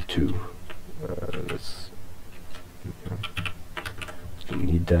 102. Let's don't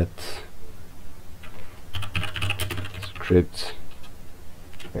need that. Script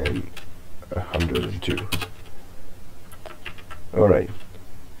and 102. Alright,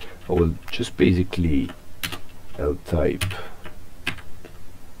 I will just basically L type.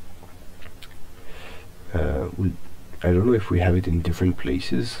 I don't know if we have it in different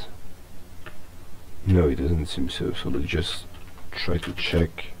places. No, it doesn't seem so. So we'll just try to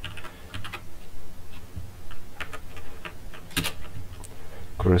check.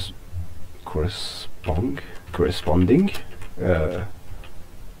 Corresponding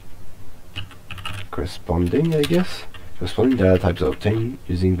I guess. Corresponding data types are obtained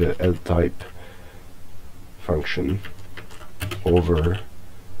using the L type function over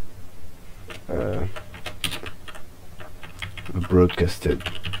broadcasted.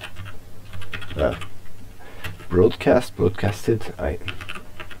 Broadcasted.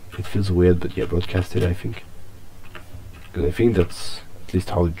 It feels weird, but yeah, broadcasted. I think, because I think that's at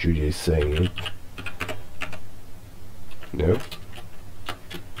least how Julia is saying it. No.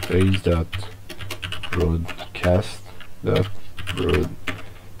 Phrase dot broadcast dot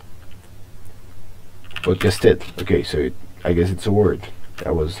broadcasted. Okay, so I guess it's a word.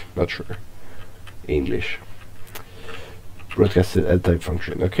 I was not sure. English. Broadcasted L type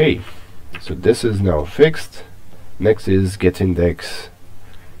function. Okay, so this is now fixed. Next is get index.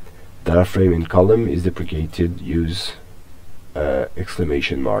 Data frame in column is deprecated. Use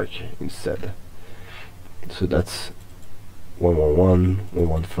exclamation mark instead. So that's 111,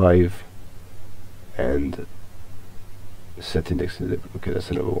 115, and set index. Okay, that's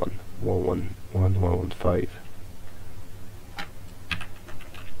another one. 111, 115.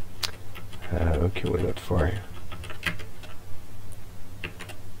 Okay, we're not far.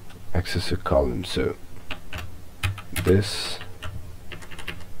 Access a column, so this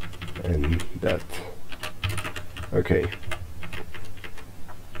and that. Okay,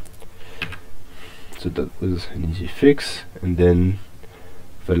 so that was an easy fix. And then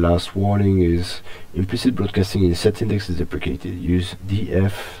the last warning is implicit broadcasting in set index is deprecated. Use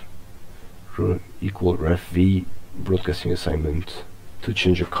df equal ref v broadcasting assignment to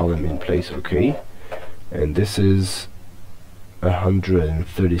change a column in place. Okay, and this is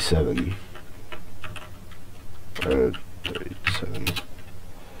 137. 37.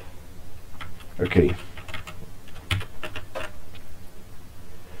 Okay.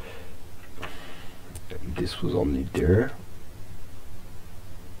 And this was only there.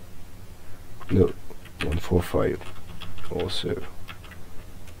 No, 145 also.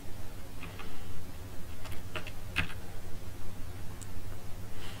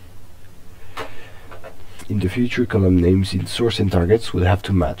 In the future, column names in source and targets will have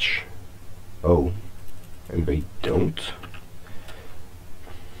to match. Oh, and they don't.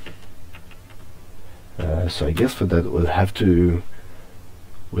 So I guess for that we'll have to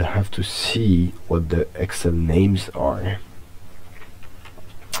see what the Excel names are,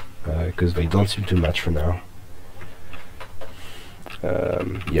 because they don't seem to match for now.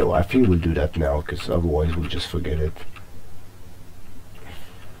 Yeah, well, I think we'll do that now, because otherwise we'll just forget it.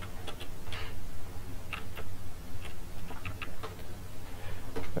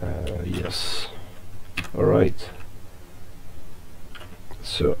 Yes. Alright.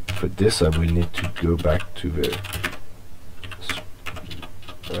 So for this I will need to go back to the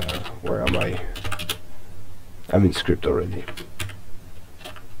where am I? I'm in script already.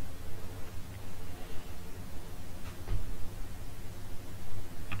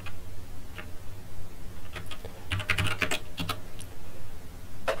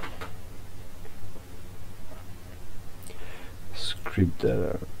 script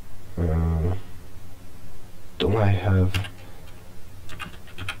data. Don't I have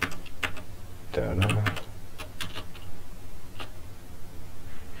data?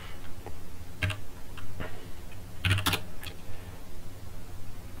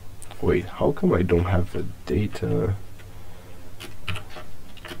 Wait, how come I don't have the data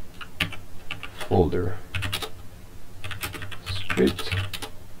folder? Script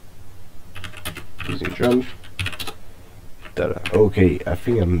using JuMP data. Okay, I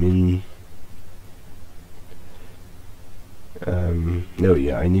think I'm in. No,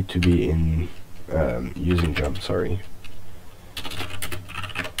 yeah, I need to be in using JuMP. Sorry.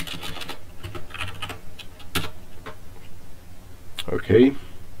 Okay,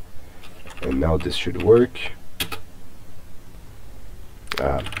 and now this should work.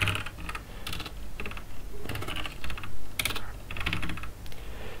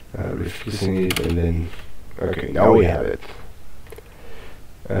 Refixing it, and then okay, now we have it.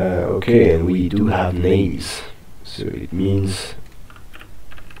 Okay, and we do have names, so it means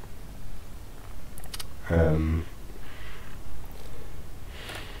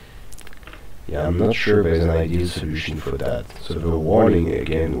yeah, I'm not sure there's an ideal solution for that. So the warning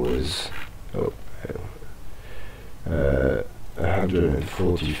again was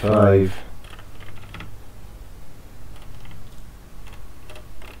 145.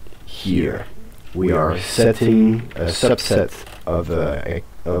 Here we are setting a subset of a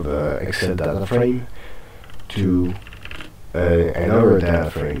Excel data frame to another data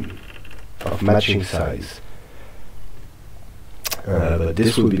frame of matching size. But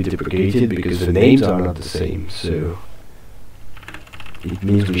this will be deprecated because the names are not the same, so it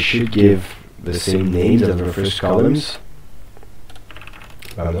means we should give the same names as our first columns.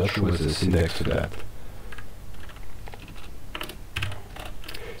 I'm not sure what's the syntax for that.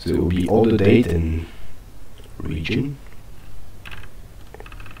 So it will be all the date and region.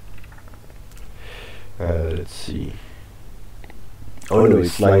 Let's see. Oh no,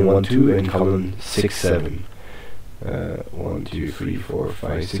 it's line 1, 2 and column 6, 7. 1, 2, 3, 4,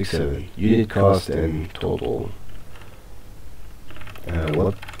 5, 6, 7. Unit cost and total.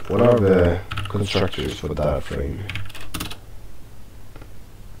 What are the constructors for data frame?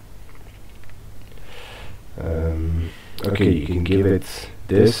 Okay, you can give it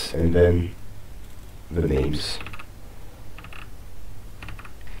this and then the names.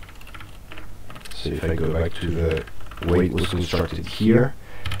 So if I go back to the way it was constructed here,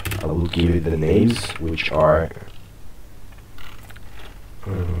 I will give it the names, which are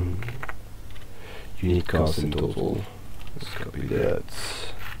unit cost and total. Let's copy that.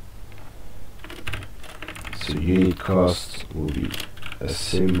 So unit cost will be a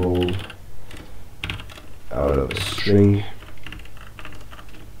symbol out of a string.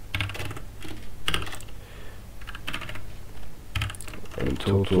 And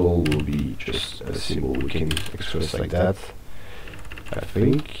total will be just a symbol we can express like that. I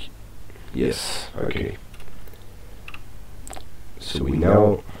think. Yes, okay. So we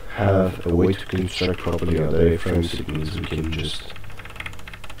now have a way to construct properly our data frame, so it means we can just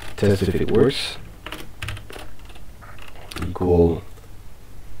test if it works. Equal,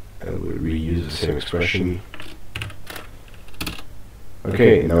 and we'll reuse the same expression.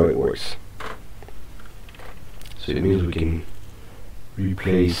 Okay, now it works. So it means we can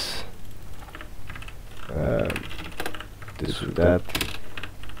replace this with that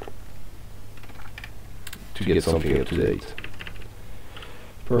to get something up to date.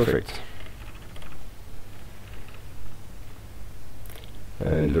 Perfect.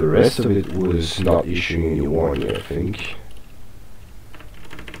 And the rest of it was not issuing any warning, I think.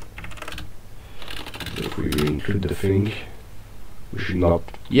 So if we include the thing, we should not.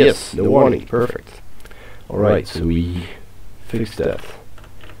 Yes, no warning. Perfect. Alright, so we fixed that.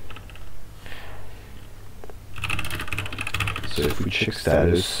 So if we check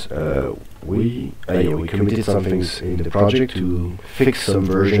status, we committed some things in the project to fix some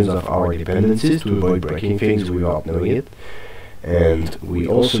versions of our dependencies to avoid breaking things without knowing it. And we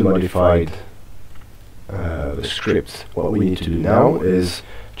also modified the script. What we need to do now is,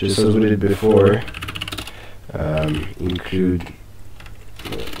 just as we did before, include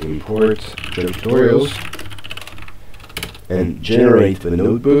import JuMP tutorials and generate the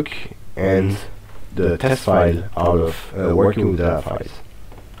notebook and the test file out of working with data files.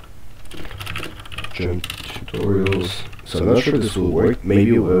 JuMP tutorials. So I'm not sure this will work.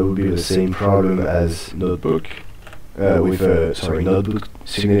 Maybe it will be the same problem as notebook with notebook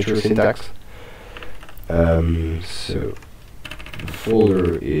signature syntax. So the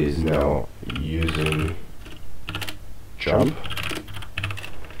folder is now using JuMP.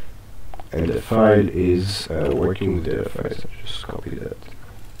 and the file is working with the file. So just copy that.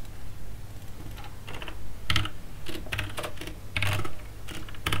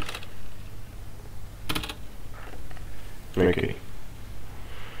 Okay.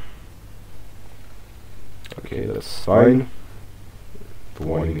 Okay, that's fine. The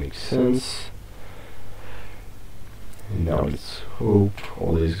warning makes sense. And now let's hope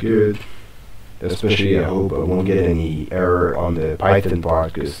all is good. Especially I hope I won't get any error on the Python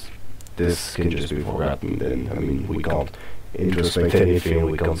part, because this can just be forgotten. Then I mean we can't introspect anything,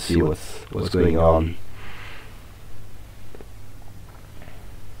 we can't see what's going on.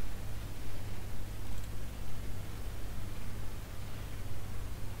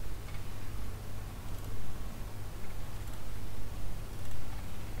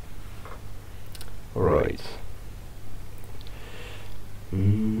 Alright.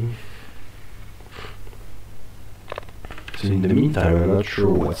 So in the meantime, I'm not sure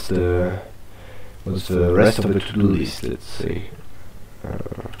what's the rest of the to-do list. Let's say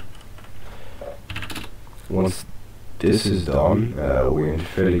once this is done, we're in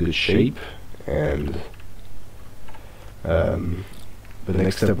fairly good shape, and the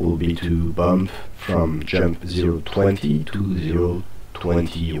next step will be to bump from JuMP 0.20 to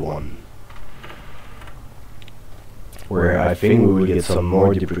 0.21, where I think we will get some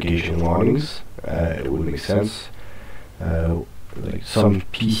more deprecation warnings. It would make sense. Like some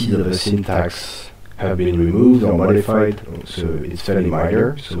pieces of the syntax have been removed or modified, so it's fairly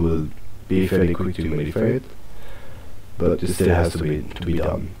minor, so we'll be fairly quick to modify it, but it still has to be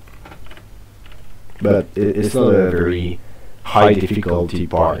done. But it's not a very high difficulty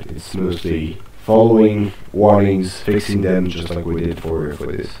part. It's mostly following warnings, fixing them, just like we did for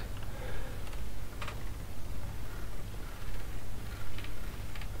this.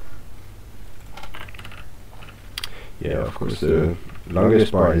 Yeah, of course, the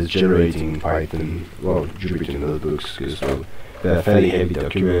longest part is generating Python, well, Jupyter notebooks, because they're fairly heavy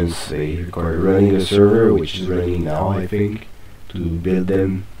documents. They require running a server, which is running now, I think, to build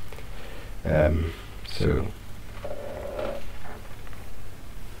them. So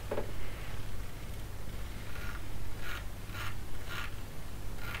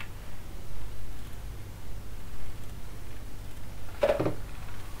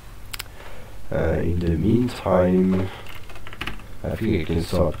in the meantime, I think I can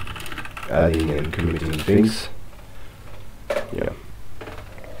start adding and committing things. Yeah.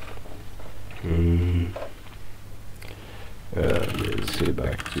 Let's get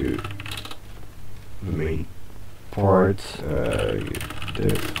back to the main part. The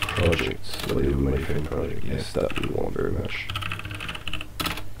projects. What is my favorite project? Yes, that we want very much.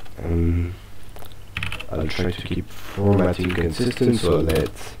 I'll try to keep formatting consistent, so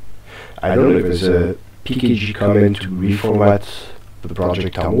that I don't know if there's a pkg command to reformat the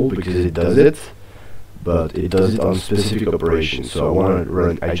project table, because it does it, but it does it on specific operations. So I want to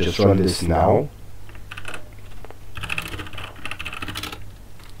run. I just run this now.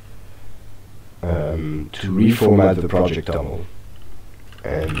 To reformat the project table,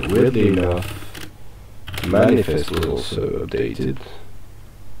 and weirdly enough, the manifest was also updated.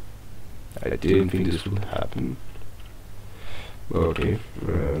 I didn't think this would happen. Okay.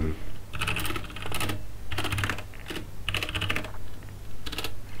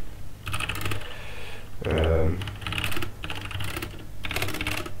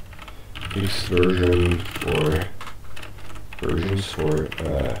 Fixed versions for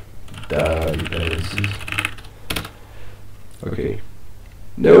data analysis. Okay.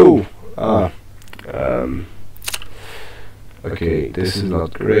 No. Okay, this is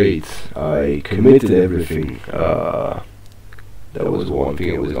not great. I committed everything. That was one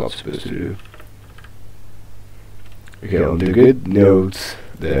thing I was not supposed to do. Okay, on the good note,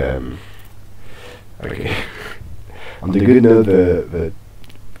 okay. On the good note, the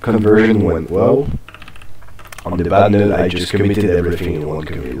conversion went well. On the bad note, I just committed everything in one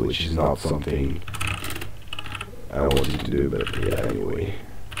commit, which is not something I wanted to do, but yeah, anyway.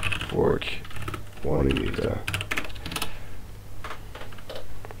 Fork, warning data.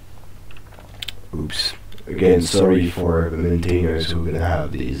 Oops. Again, sorry for the maintainers who are gonna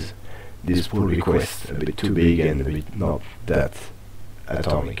have these pull requests a bit too big and a bit not that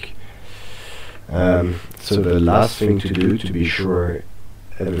atomic. So the last thing to do to be sure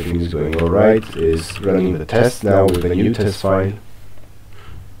everything is going alright is running the test now with a new test file,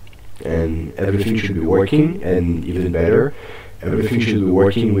 and everything should be working, and even better, everything should be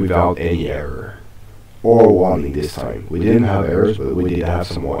working without any error or warning this time. We didn't have errors, but we did have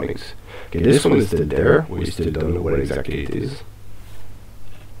some warnings. Okay, this one is still there. We still don't know what exactly it is.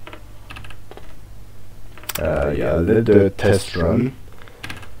 Yeah, let the test run.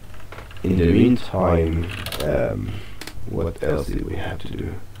 in the meantime, what else did we have to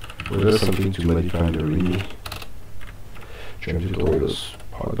do? Was there something to modify in the README? JuMP tutorials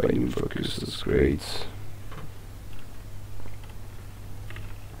powered by new focus, that's great.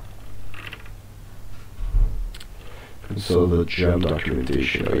 So the JuMP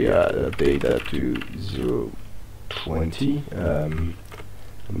documentation, oh yeah, update that to 0.20.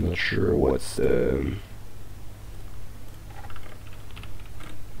 I'm not sure what's the...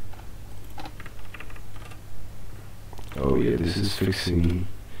 Oh yeah, this is fixing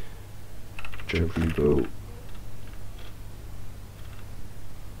JuMP repo.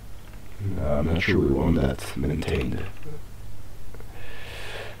 I'm not sure we want that maintained.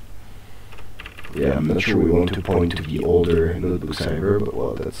 Yeah, I'm not sure we want to point to the older notebooks either, but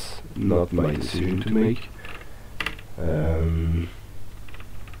well, that's not my decision to make.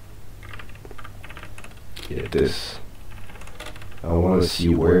 Yeah, this. I want to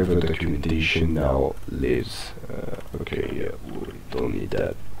see where the documentation now lives. Okay, yeah, we don't need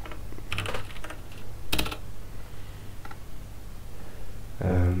that.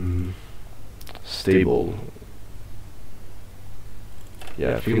 Stable.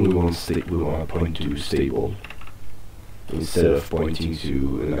 Yeah, I think we want to point to stable instead of pointing to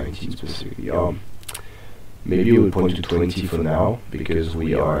 19 specifically. Maybe we'll point to 20 for now, because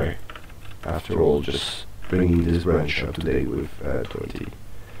we are, after all, just bringing this branch up to date with 20.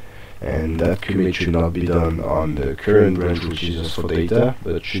 And that commit should not be done on the current branch, which is just for data,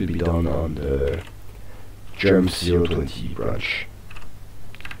 but should be done on the JuMP 020 branch.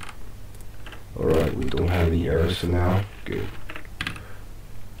 Alright, we don't have any errors for now. Good.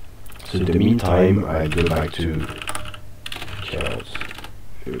 So in the meantime, I go back to count.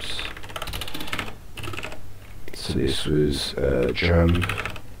 Oops. So this was JuMP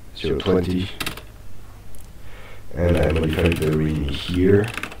 020, and I modified the README here.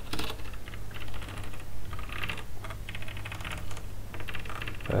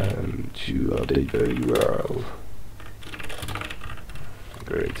 To update the URL.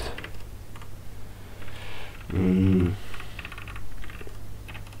 Great.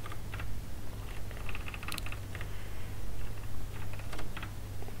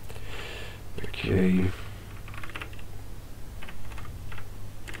 Okay.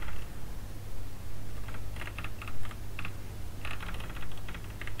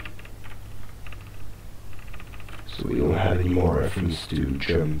 So we don't have any more reference to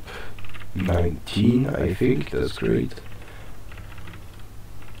JuMP 19, I think. That's great.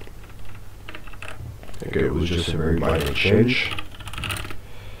 Okay, it was just a very minor change.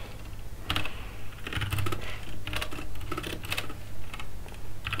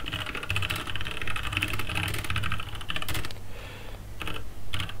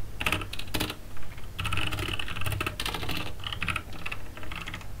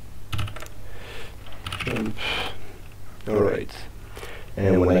 Alright.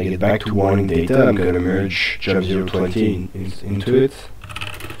 And when I get back to warning data, I'm going to merge JuMP 020 into it.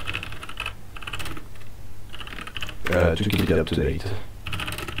 To keep it up to date.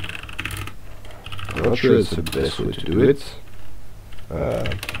 I'm not sure it's the best way to do it.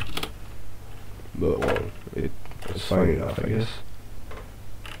 But well, it's fine enough, I guess.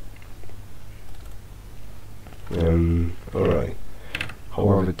 Alright.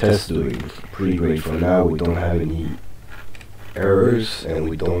 However, the test's doing pretty great for now. We don't have any errors, and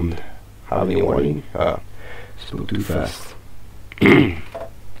we don't have any warning. Spoke too fast.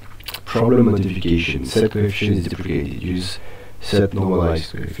 Problem modification. Set coefficient is deprecated. Use set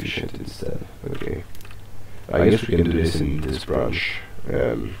normalized coefficient instead. Okay. I guess we can do this in this branch.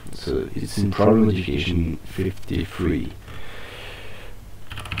 So it's in problem modification 53.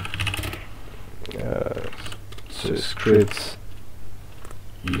 So scripts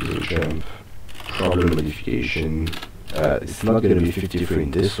using JuMP problem modification. It's not going to be 53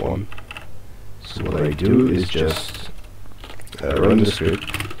 in this one. So what I do is just run the script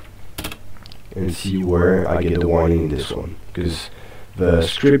and see where I get the warning in this one, because the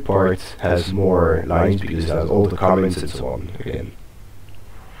script part has more lines because it has all the comments and so on again.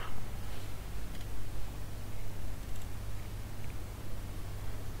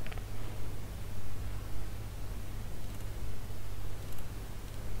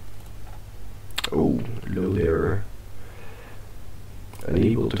 Oh, load error.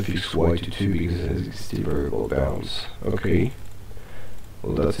 Unable to fix y to 2 because it has existing variable bounds. Okay.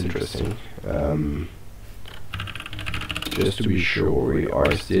 Well, that's interesting. Just to be sure, we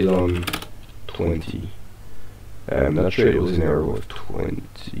are still on 20. I'm not sure it was an error with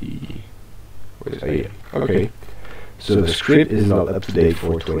 20. Yeah. Okay. So the script is not up to date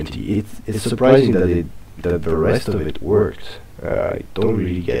for 20. It's surprising that it that the rest of it worked. I don't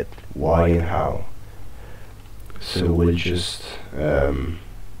really get why and how. So we'll just so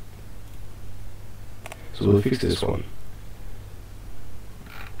we'll fix this one.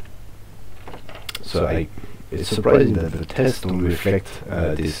 So it's surprising that the test don't reflect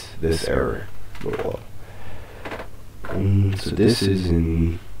this error. Well, so this is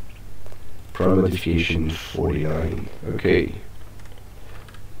in prime modification 49. Okay.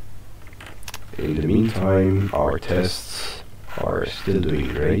 In the meantime, our tests are still doing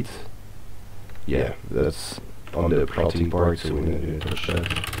great. Yeah, that's on the plotting part, so we're gonna touch that.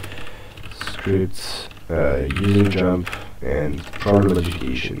 Scripts, using JuMP and prime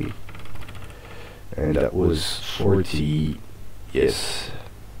modification. And that was 40, yes.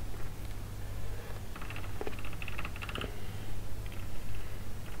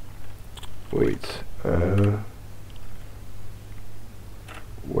 Wait,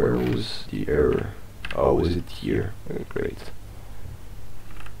 where was the error? Oh, was it here? Oh, great.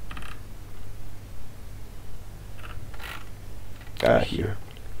 Here.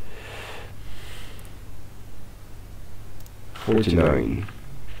 49.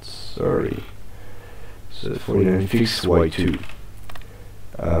 Sorry. So 49 fix Y2.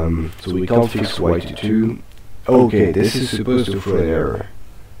 So we can't fix Y2. Okay, this is supposed to throw an error.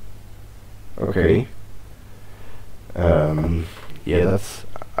 Okay. Yeah, that's.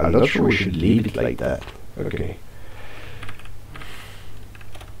 I'm not sure we should leave it like that. Okay.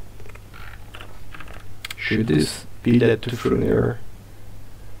 Should this be that to throw an error?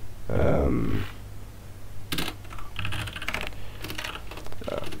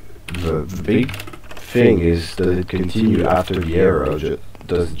 The big thing is, does it continue after the error, or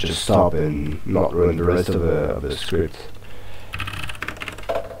does it just stop and not run the rest of the script?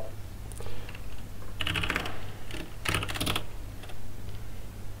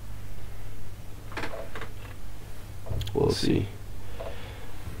 We'll see.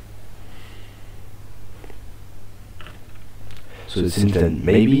 So it's intent.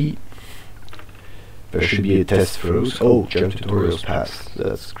 Maybe there should be a test throws. Oh, JuMP tutorials passed.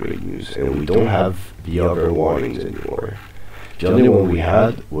 That's great news. And we don't have the other warnings anymore. The only one we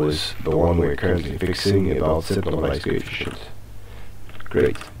had was the one we're currently fixing about set normalized coefficient.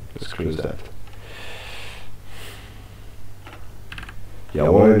 Great. Let's close that. Yeah, I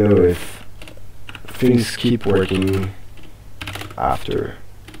want to know if things keep working after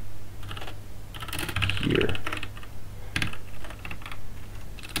here.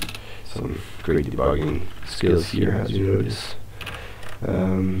 Some great debugging skills here, as you notice.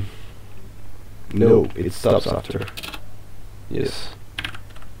 No, it stops after. Yes.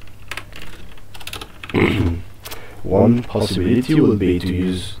 One possibility will be to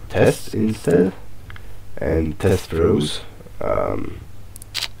use tests instead, and test throws.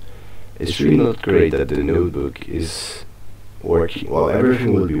 It's really not great that the notebook is working. Well,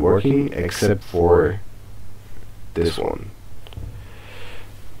 everything will be working except for this one.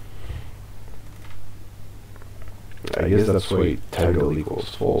 I guess that's why tangle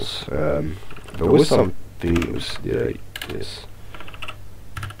equals false. There was something. Yes.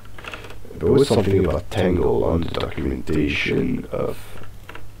 There was something about tangle on the documentation of.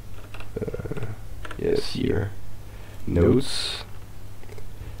 Yes, here. Notes.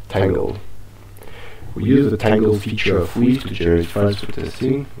 Tangle. We use the tangle feature of Weave to generate files for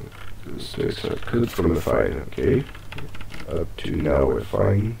testing. So it's a code from a file. Okay. Up to now we're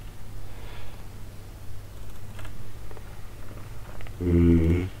fine.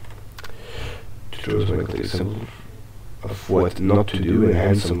 Tutorials make an example of what not to do,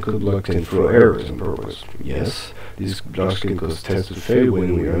 enhance some code blocks and throw errors on purpose. Yes, these blocks can cause tests to fail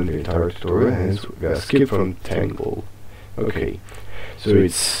when we run the entire tutorial, hence we gotta skip from tangle. Okay, so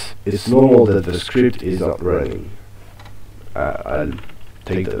it's normal that the script is not running. I'll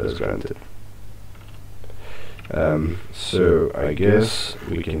take that as granted. So I guess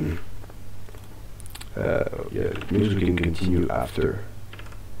we can yeah, it means we can continue after.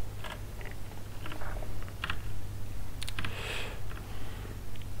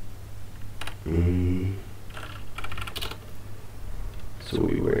 So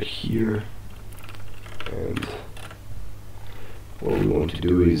we were here, and what we want to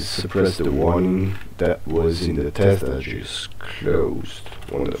do is suppress the warning that was in the test that I just closed.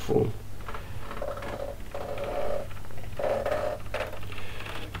 Wonderful.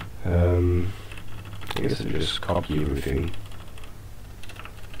 I guess I'll just copy everything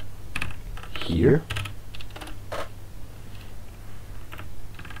here.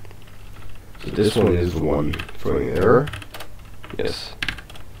 So this one is the one throwing error. Yes.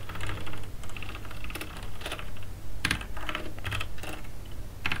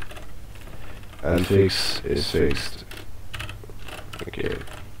 unfix is fixed. Okay,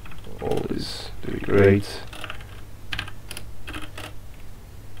 all is doing great.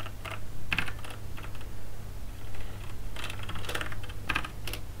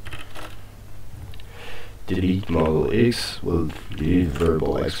 Delete model X will delete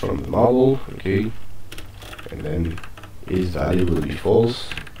variable X from the model, okay, and then is value will be false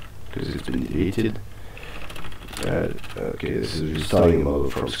because it's been deleted. Okay, this is restarting the model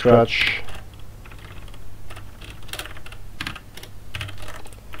from scratch.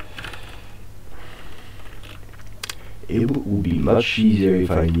 It would be much easier if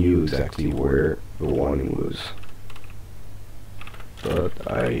I knew exactly where the warning was, but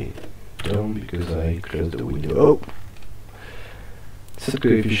I don't because I closed the window. Oh! Set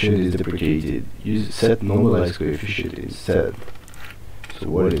coefficient is deprecated. Use set normalized coefficient instead. So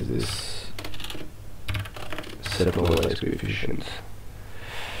what is this? Set normalized coefficient.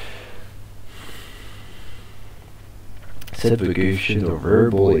 Set the coefficient of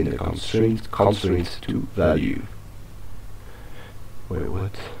variable in the constraint to value. Wait,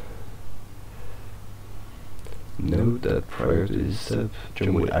 what? Note that prior to this step,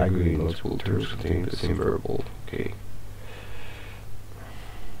 JuMP will aggregate multiple terms containing the same variable. Okay.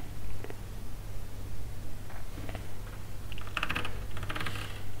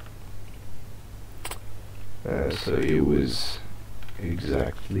 So it was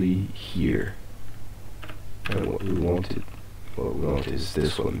exactly here. And what we want is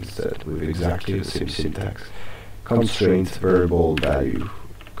this one instead, with exactly the same syntax. Constraint variable value.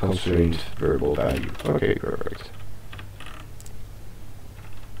 Constraint variable value. Okay, perfect.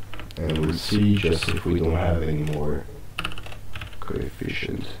 And we'll see just if we don't have any more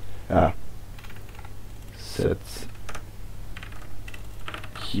coefficients. Set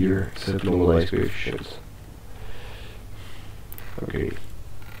here, set normalized coefficients. Okay.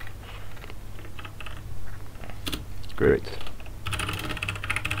 Great.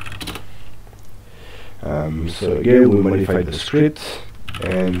 So again, we modified the script,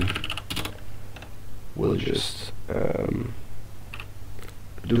 and we'll just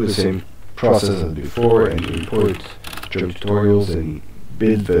do the same process as before and import JuMP tutorials and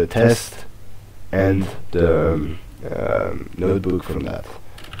build the test and the notebook from that.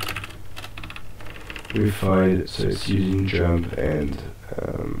 Verified, so it's using JuMP and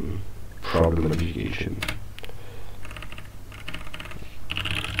problem modification.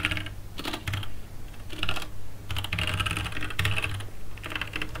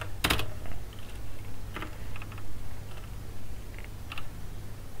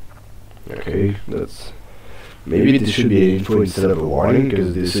 Okay, that's maybe this should be an info instead of a warning,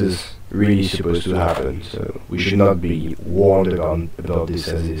 because this is really supposed to happen, so we should not be warned about this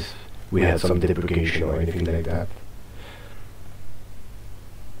as if we had some deprecation or anything like that.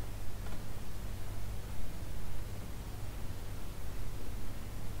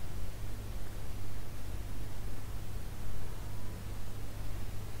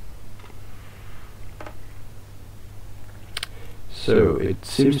 So it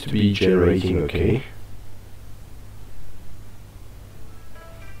seems to be generating okay.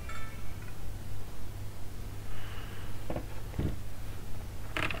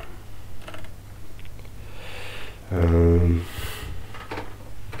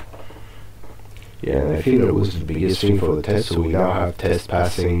 Yeah, and I think that was the biggest thing for the test, so we now have test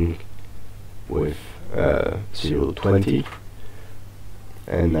passing with 0-20.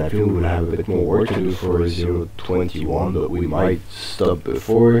 And I think we'll have a bit more work to do for 0-21, but we might stop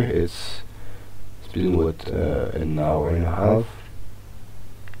before. It's been what, an hour and a half?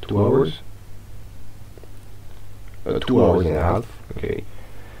 2 hours? 2 hours and a half, okay.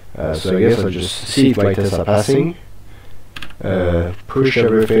 So I guess I'll just see if my tests are passing, push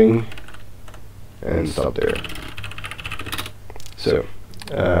everything, and stop there. So,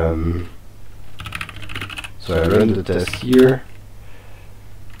 so I run the test here.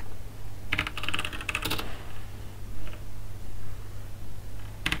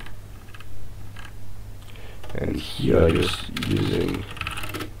 And here I'm just using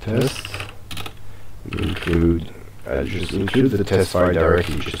test. I just include the test file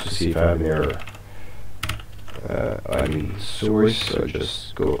directly just to see if I have an error. I'm in source, so I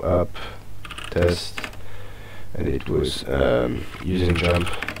just go up, test, and it was using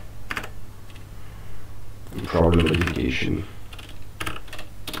JuMP and problem modification.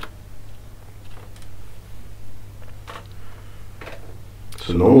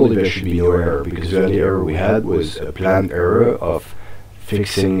 So normally there should be no error, because the only error we had was a planned error of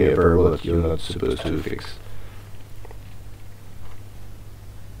fixing a variable that you're not supposed to fix.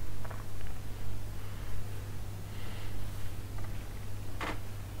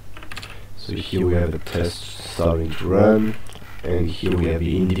 So here we have the test starting to run, and here we have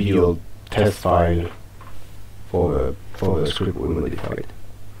the individual test file for the script we modified.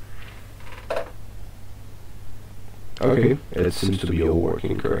 Okay, it seems to be all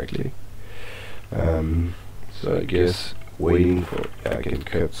working correctly. So I guess waiting for I can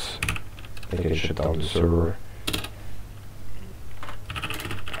shut down the server.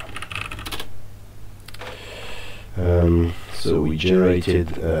 So we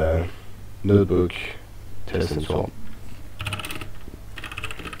generated notebook, test, and so on.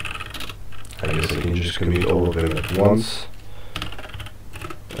 I guess I can just commit all of them at once.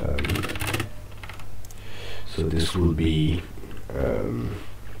 So this will be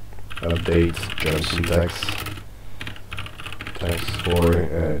update JuMP syntax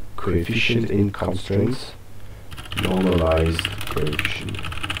for coefficient in constraints, normalized coefficient.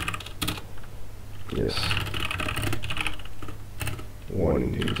 Yes. One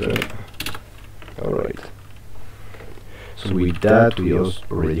integer. Alright. So with that we also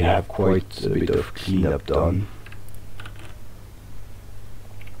already have quite a bit of cleanup done.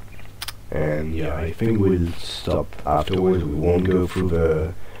 And yeah, I think we'll stop afterwards. We won't go through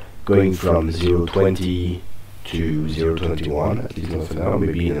the going from 0.20 to 0.21, at least not for now,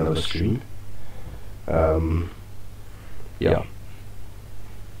 maybe in another stream. Yeah.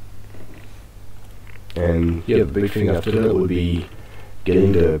 And yeah, the big thing after that will be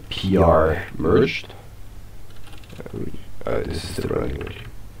getting the PR merged. This is still running.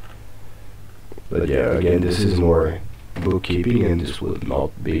 But yeah, again, this is more bookkeeping, and this will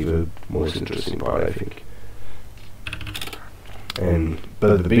not be the most interesting part, I think.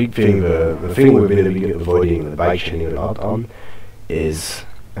 But the big thing, the thing we've been avoiding the bike chaining a lot on is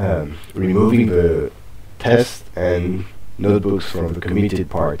removing the test and notebooks from the committed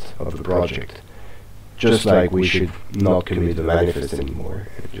part of the project. Just like we should not commit the manifest anymore,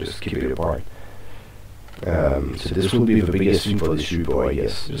 and just keep it apart. So this will be the biggest thing for this repo, I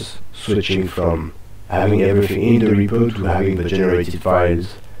guess, just switching from having everything in the repo to having the generated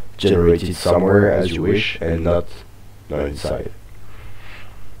files generated somewhere as you wish and not inside.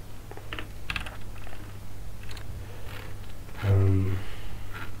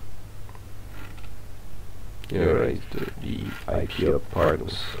 Yeah, right, the IP up part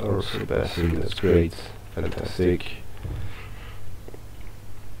was also passing, that's great, fantastic.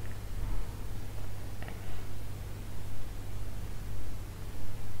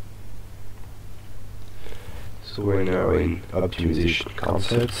 So we're now in optimization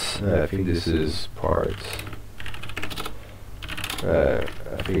concepts. I think this is part, I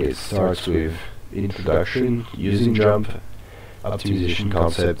think it starts with introduction, using JuMP, optimization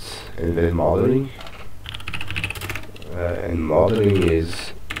concepts, and then modeling. And modeling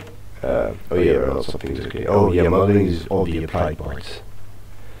is, oh yeah, also things okay. Oh yeah, modeling is all the applied parts,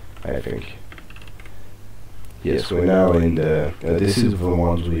 I think. Yes, we're now in the, this is the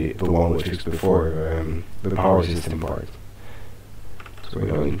one we fixed before, the power system part. So we're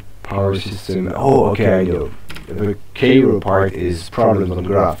now in power system. Oh, okay, I know. The K-row part is problems on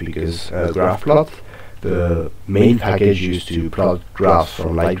graph, because graph plot, the main package used to plot graphs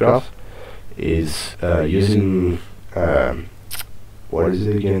from LightGraph, is using what is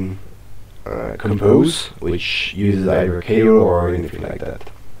it again? Compose, which uses either K-row or anything like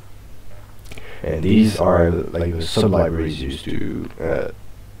that. And these are like the sub-libraries used to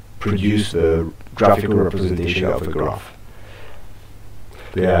produce the graphical representation of a graph.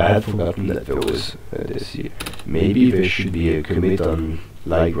 But yeah, I had forgotten that there was this here. Maybe there should be a commit on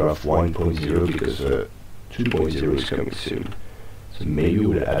LightGraph 1.0 because 2.0 is coming soon. So maybe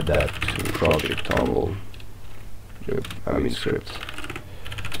we'll add that to the project toml. Script.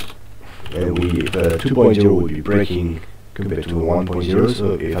 And the 2.0 will be breaking compared to the 1.0,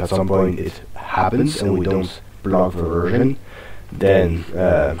 so if at some point it happens and we don't block the version, then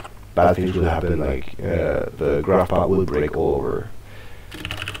bad things will happen, like the graph part will break all over.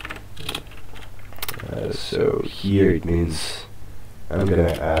 So here it means I'm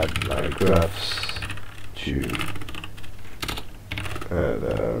gonna add like graphs to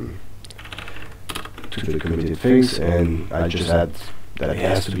the committed things, and I just add that it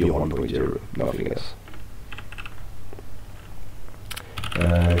has to be a 1.0, nothing else.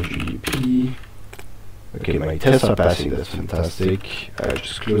 GP. Okay, my tests are passing, that's fantastic. I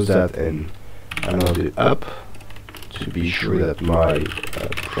just close that and I now do up to be sure that my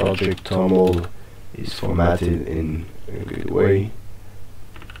project toml is formatted in a good way.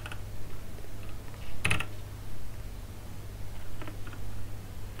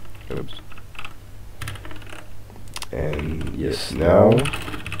 Oops. And yes, now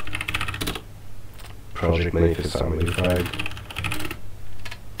project manifests are modified.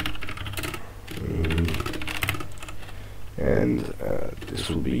 and this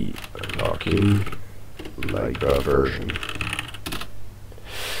will be locking like the version.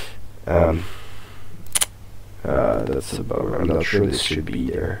 That's about. I'm not sure this should be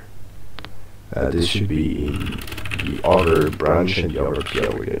there. This should be in the other branch and the other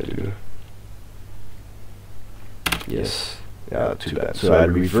PL we're gonna do. Yes. Yeah, too bad. So I'll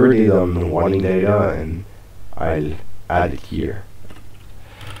revert it on warning data and I'll add it here.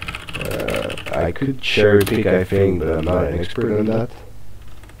 I could cherry pick, I think, but I'm not an expert on that.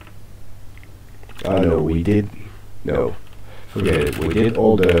 No, we did. No, forget it. We did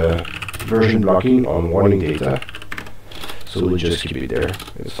all the version blocking on warning data, so we'll just keep it there.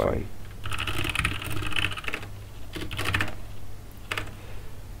 It's fine.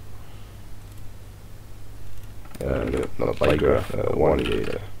 No, not like graph, warning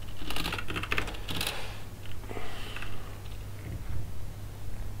data.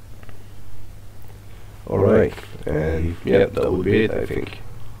 Alright, and yeah, that would be it, I think.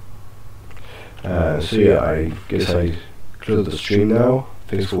 So yeah, I guess I close the stream now.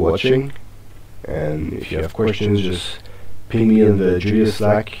 Thanks for watching, and if you have questions, just ping me in the Julia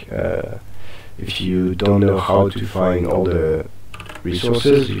Slack. If you don't know how to find all the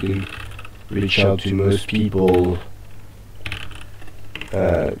resources, you can reach out to most people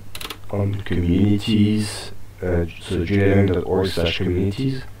on communities, so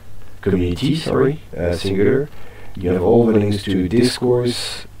julialearning.org/communities. Community, sorry, singular. You have all the links to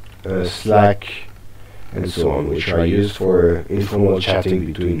Discourse, Slack, and so on, which are used for informal chatting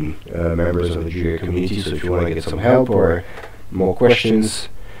between members of the Julia community. So if you want to get some help or more questions,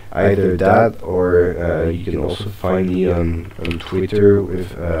 either that or you can also find me on Twitter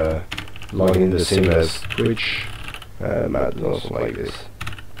with login the same as Twitch. Matt is also like this.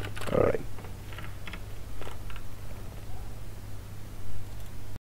 Alright.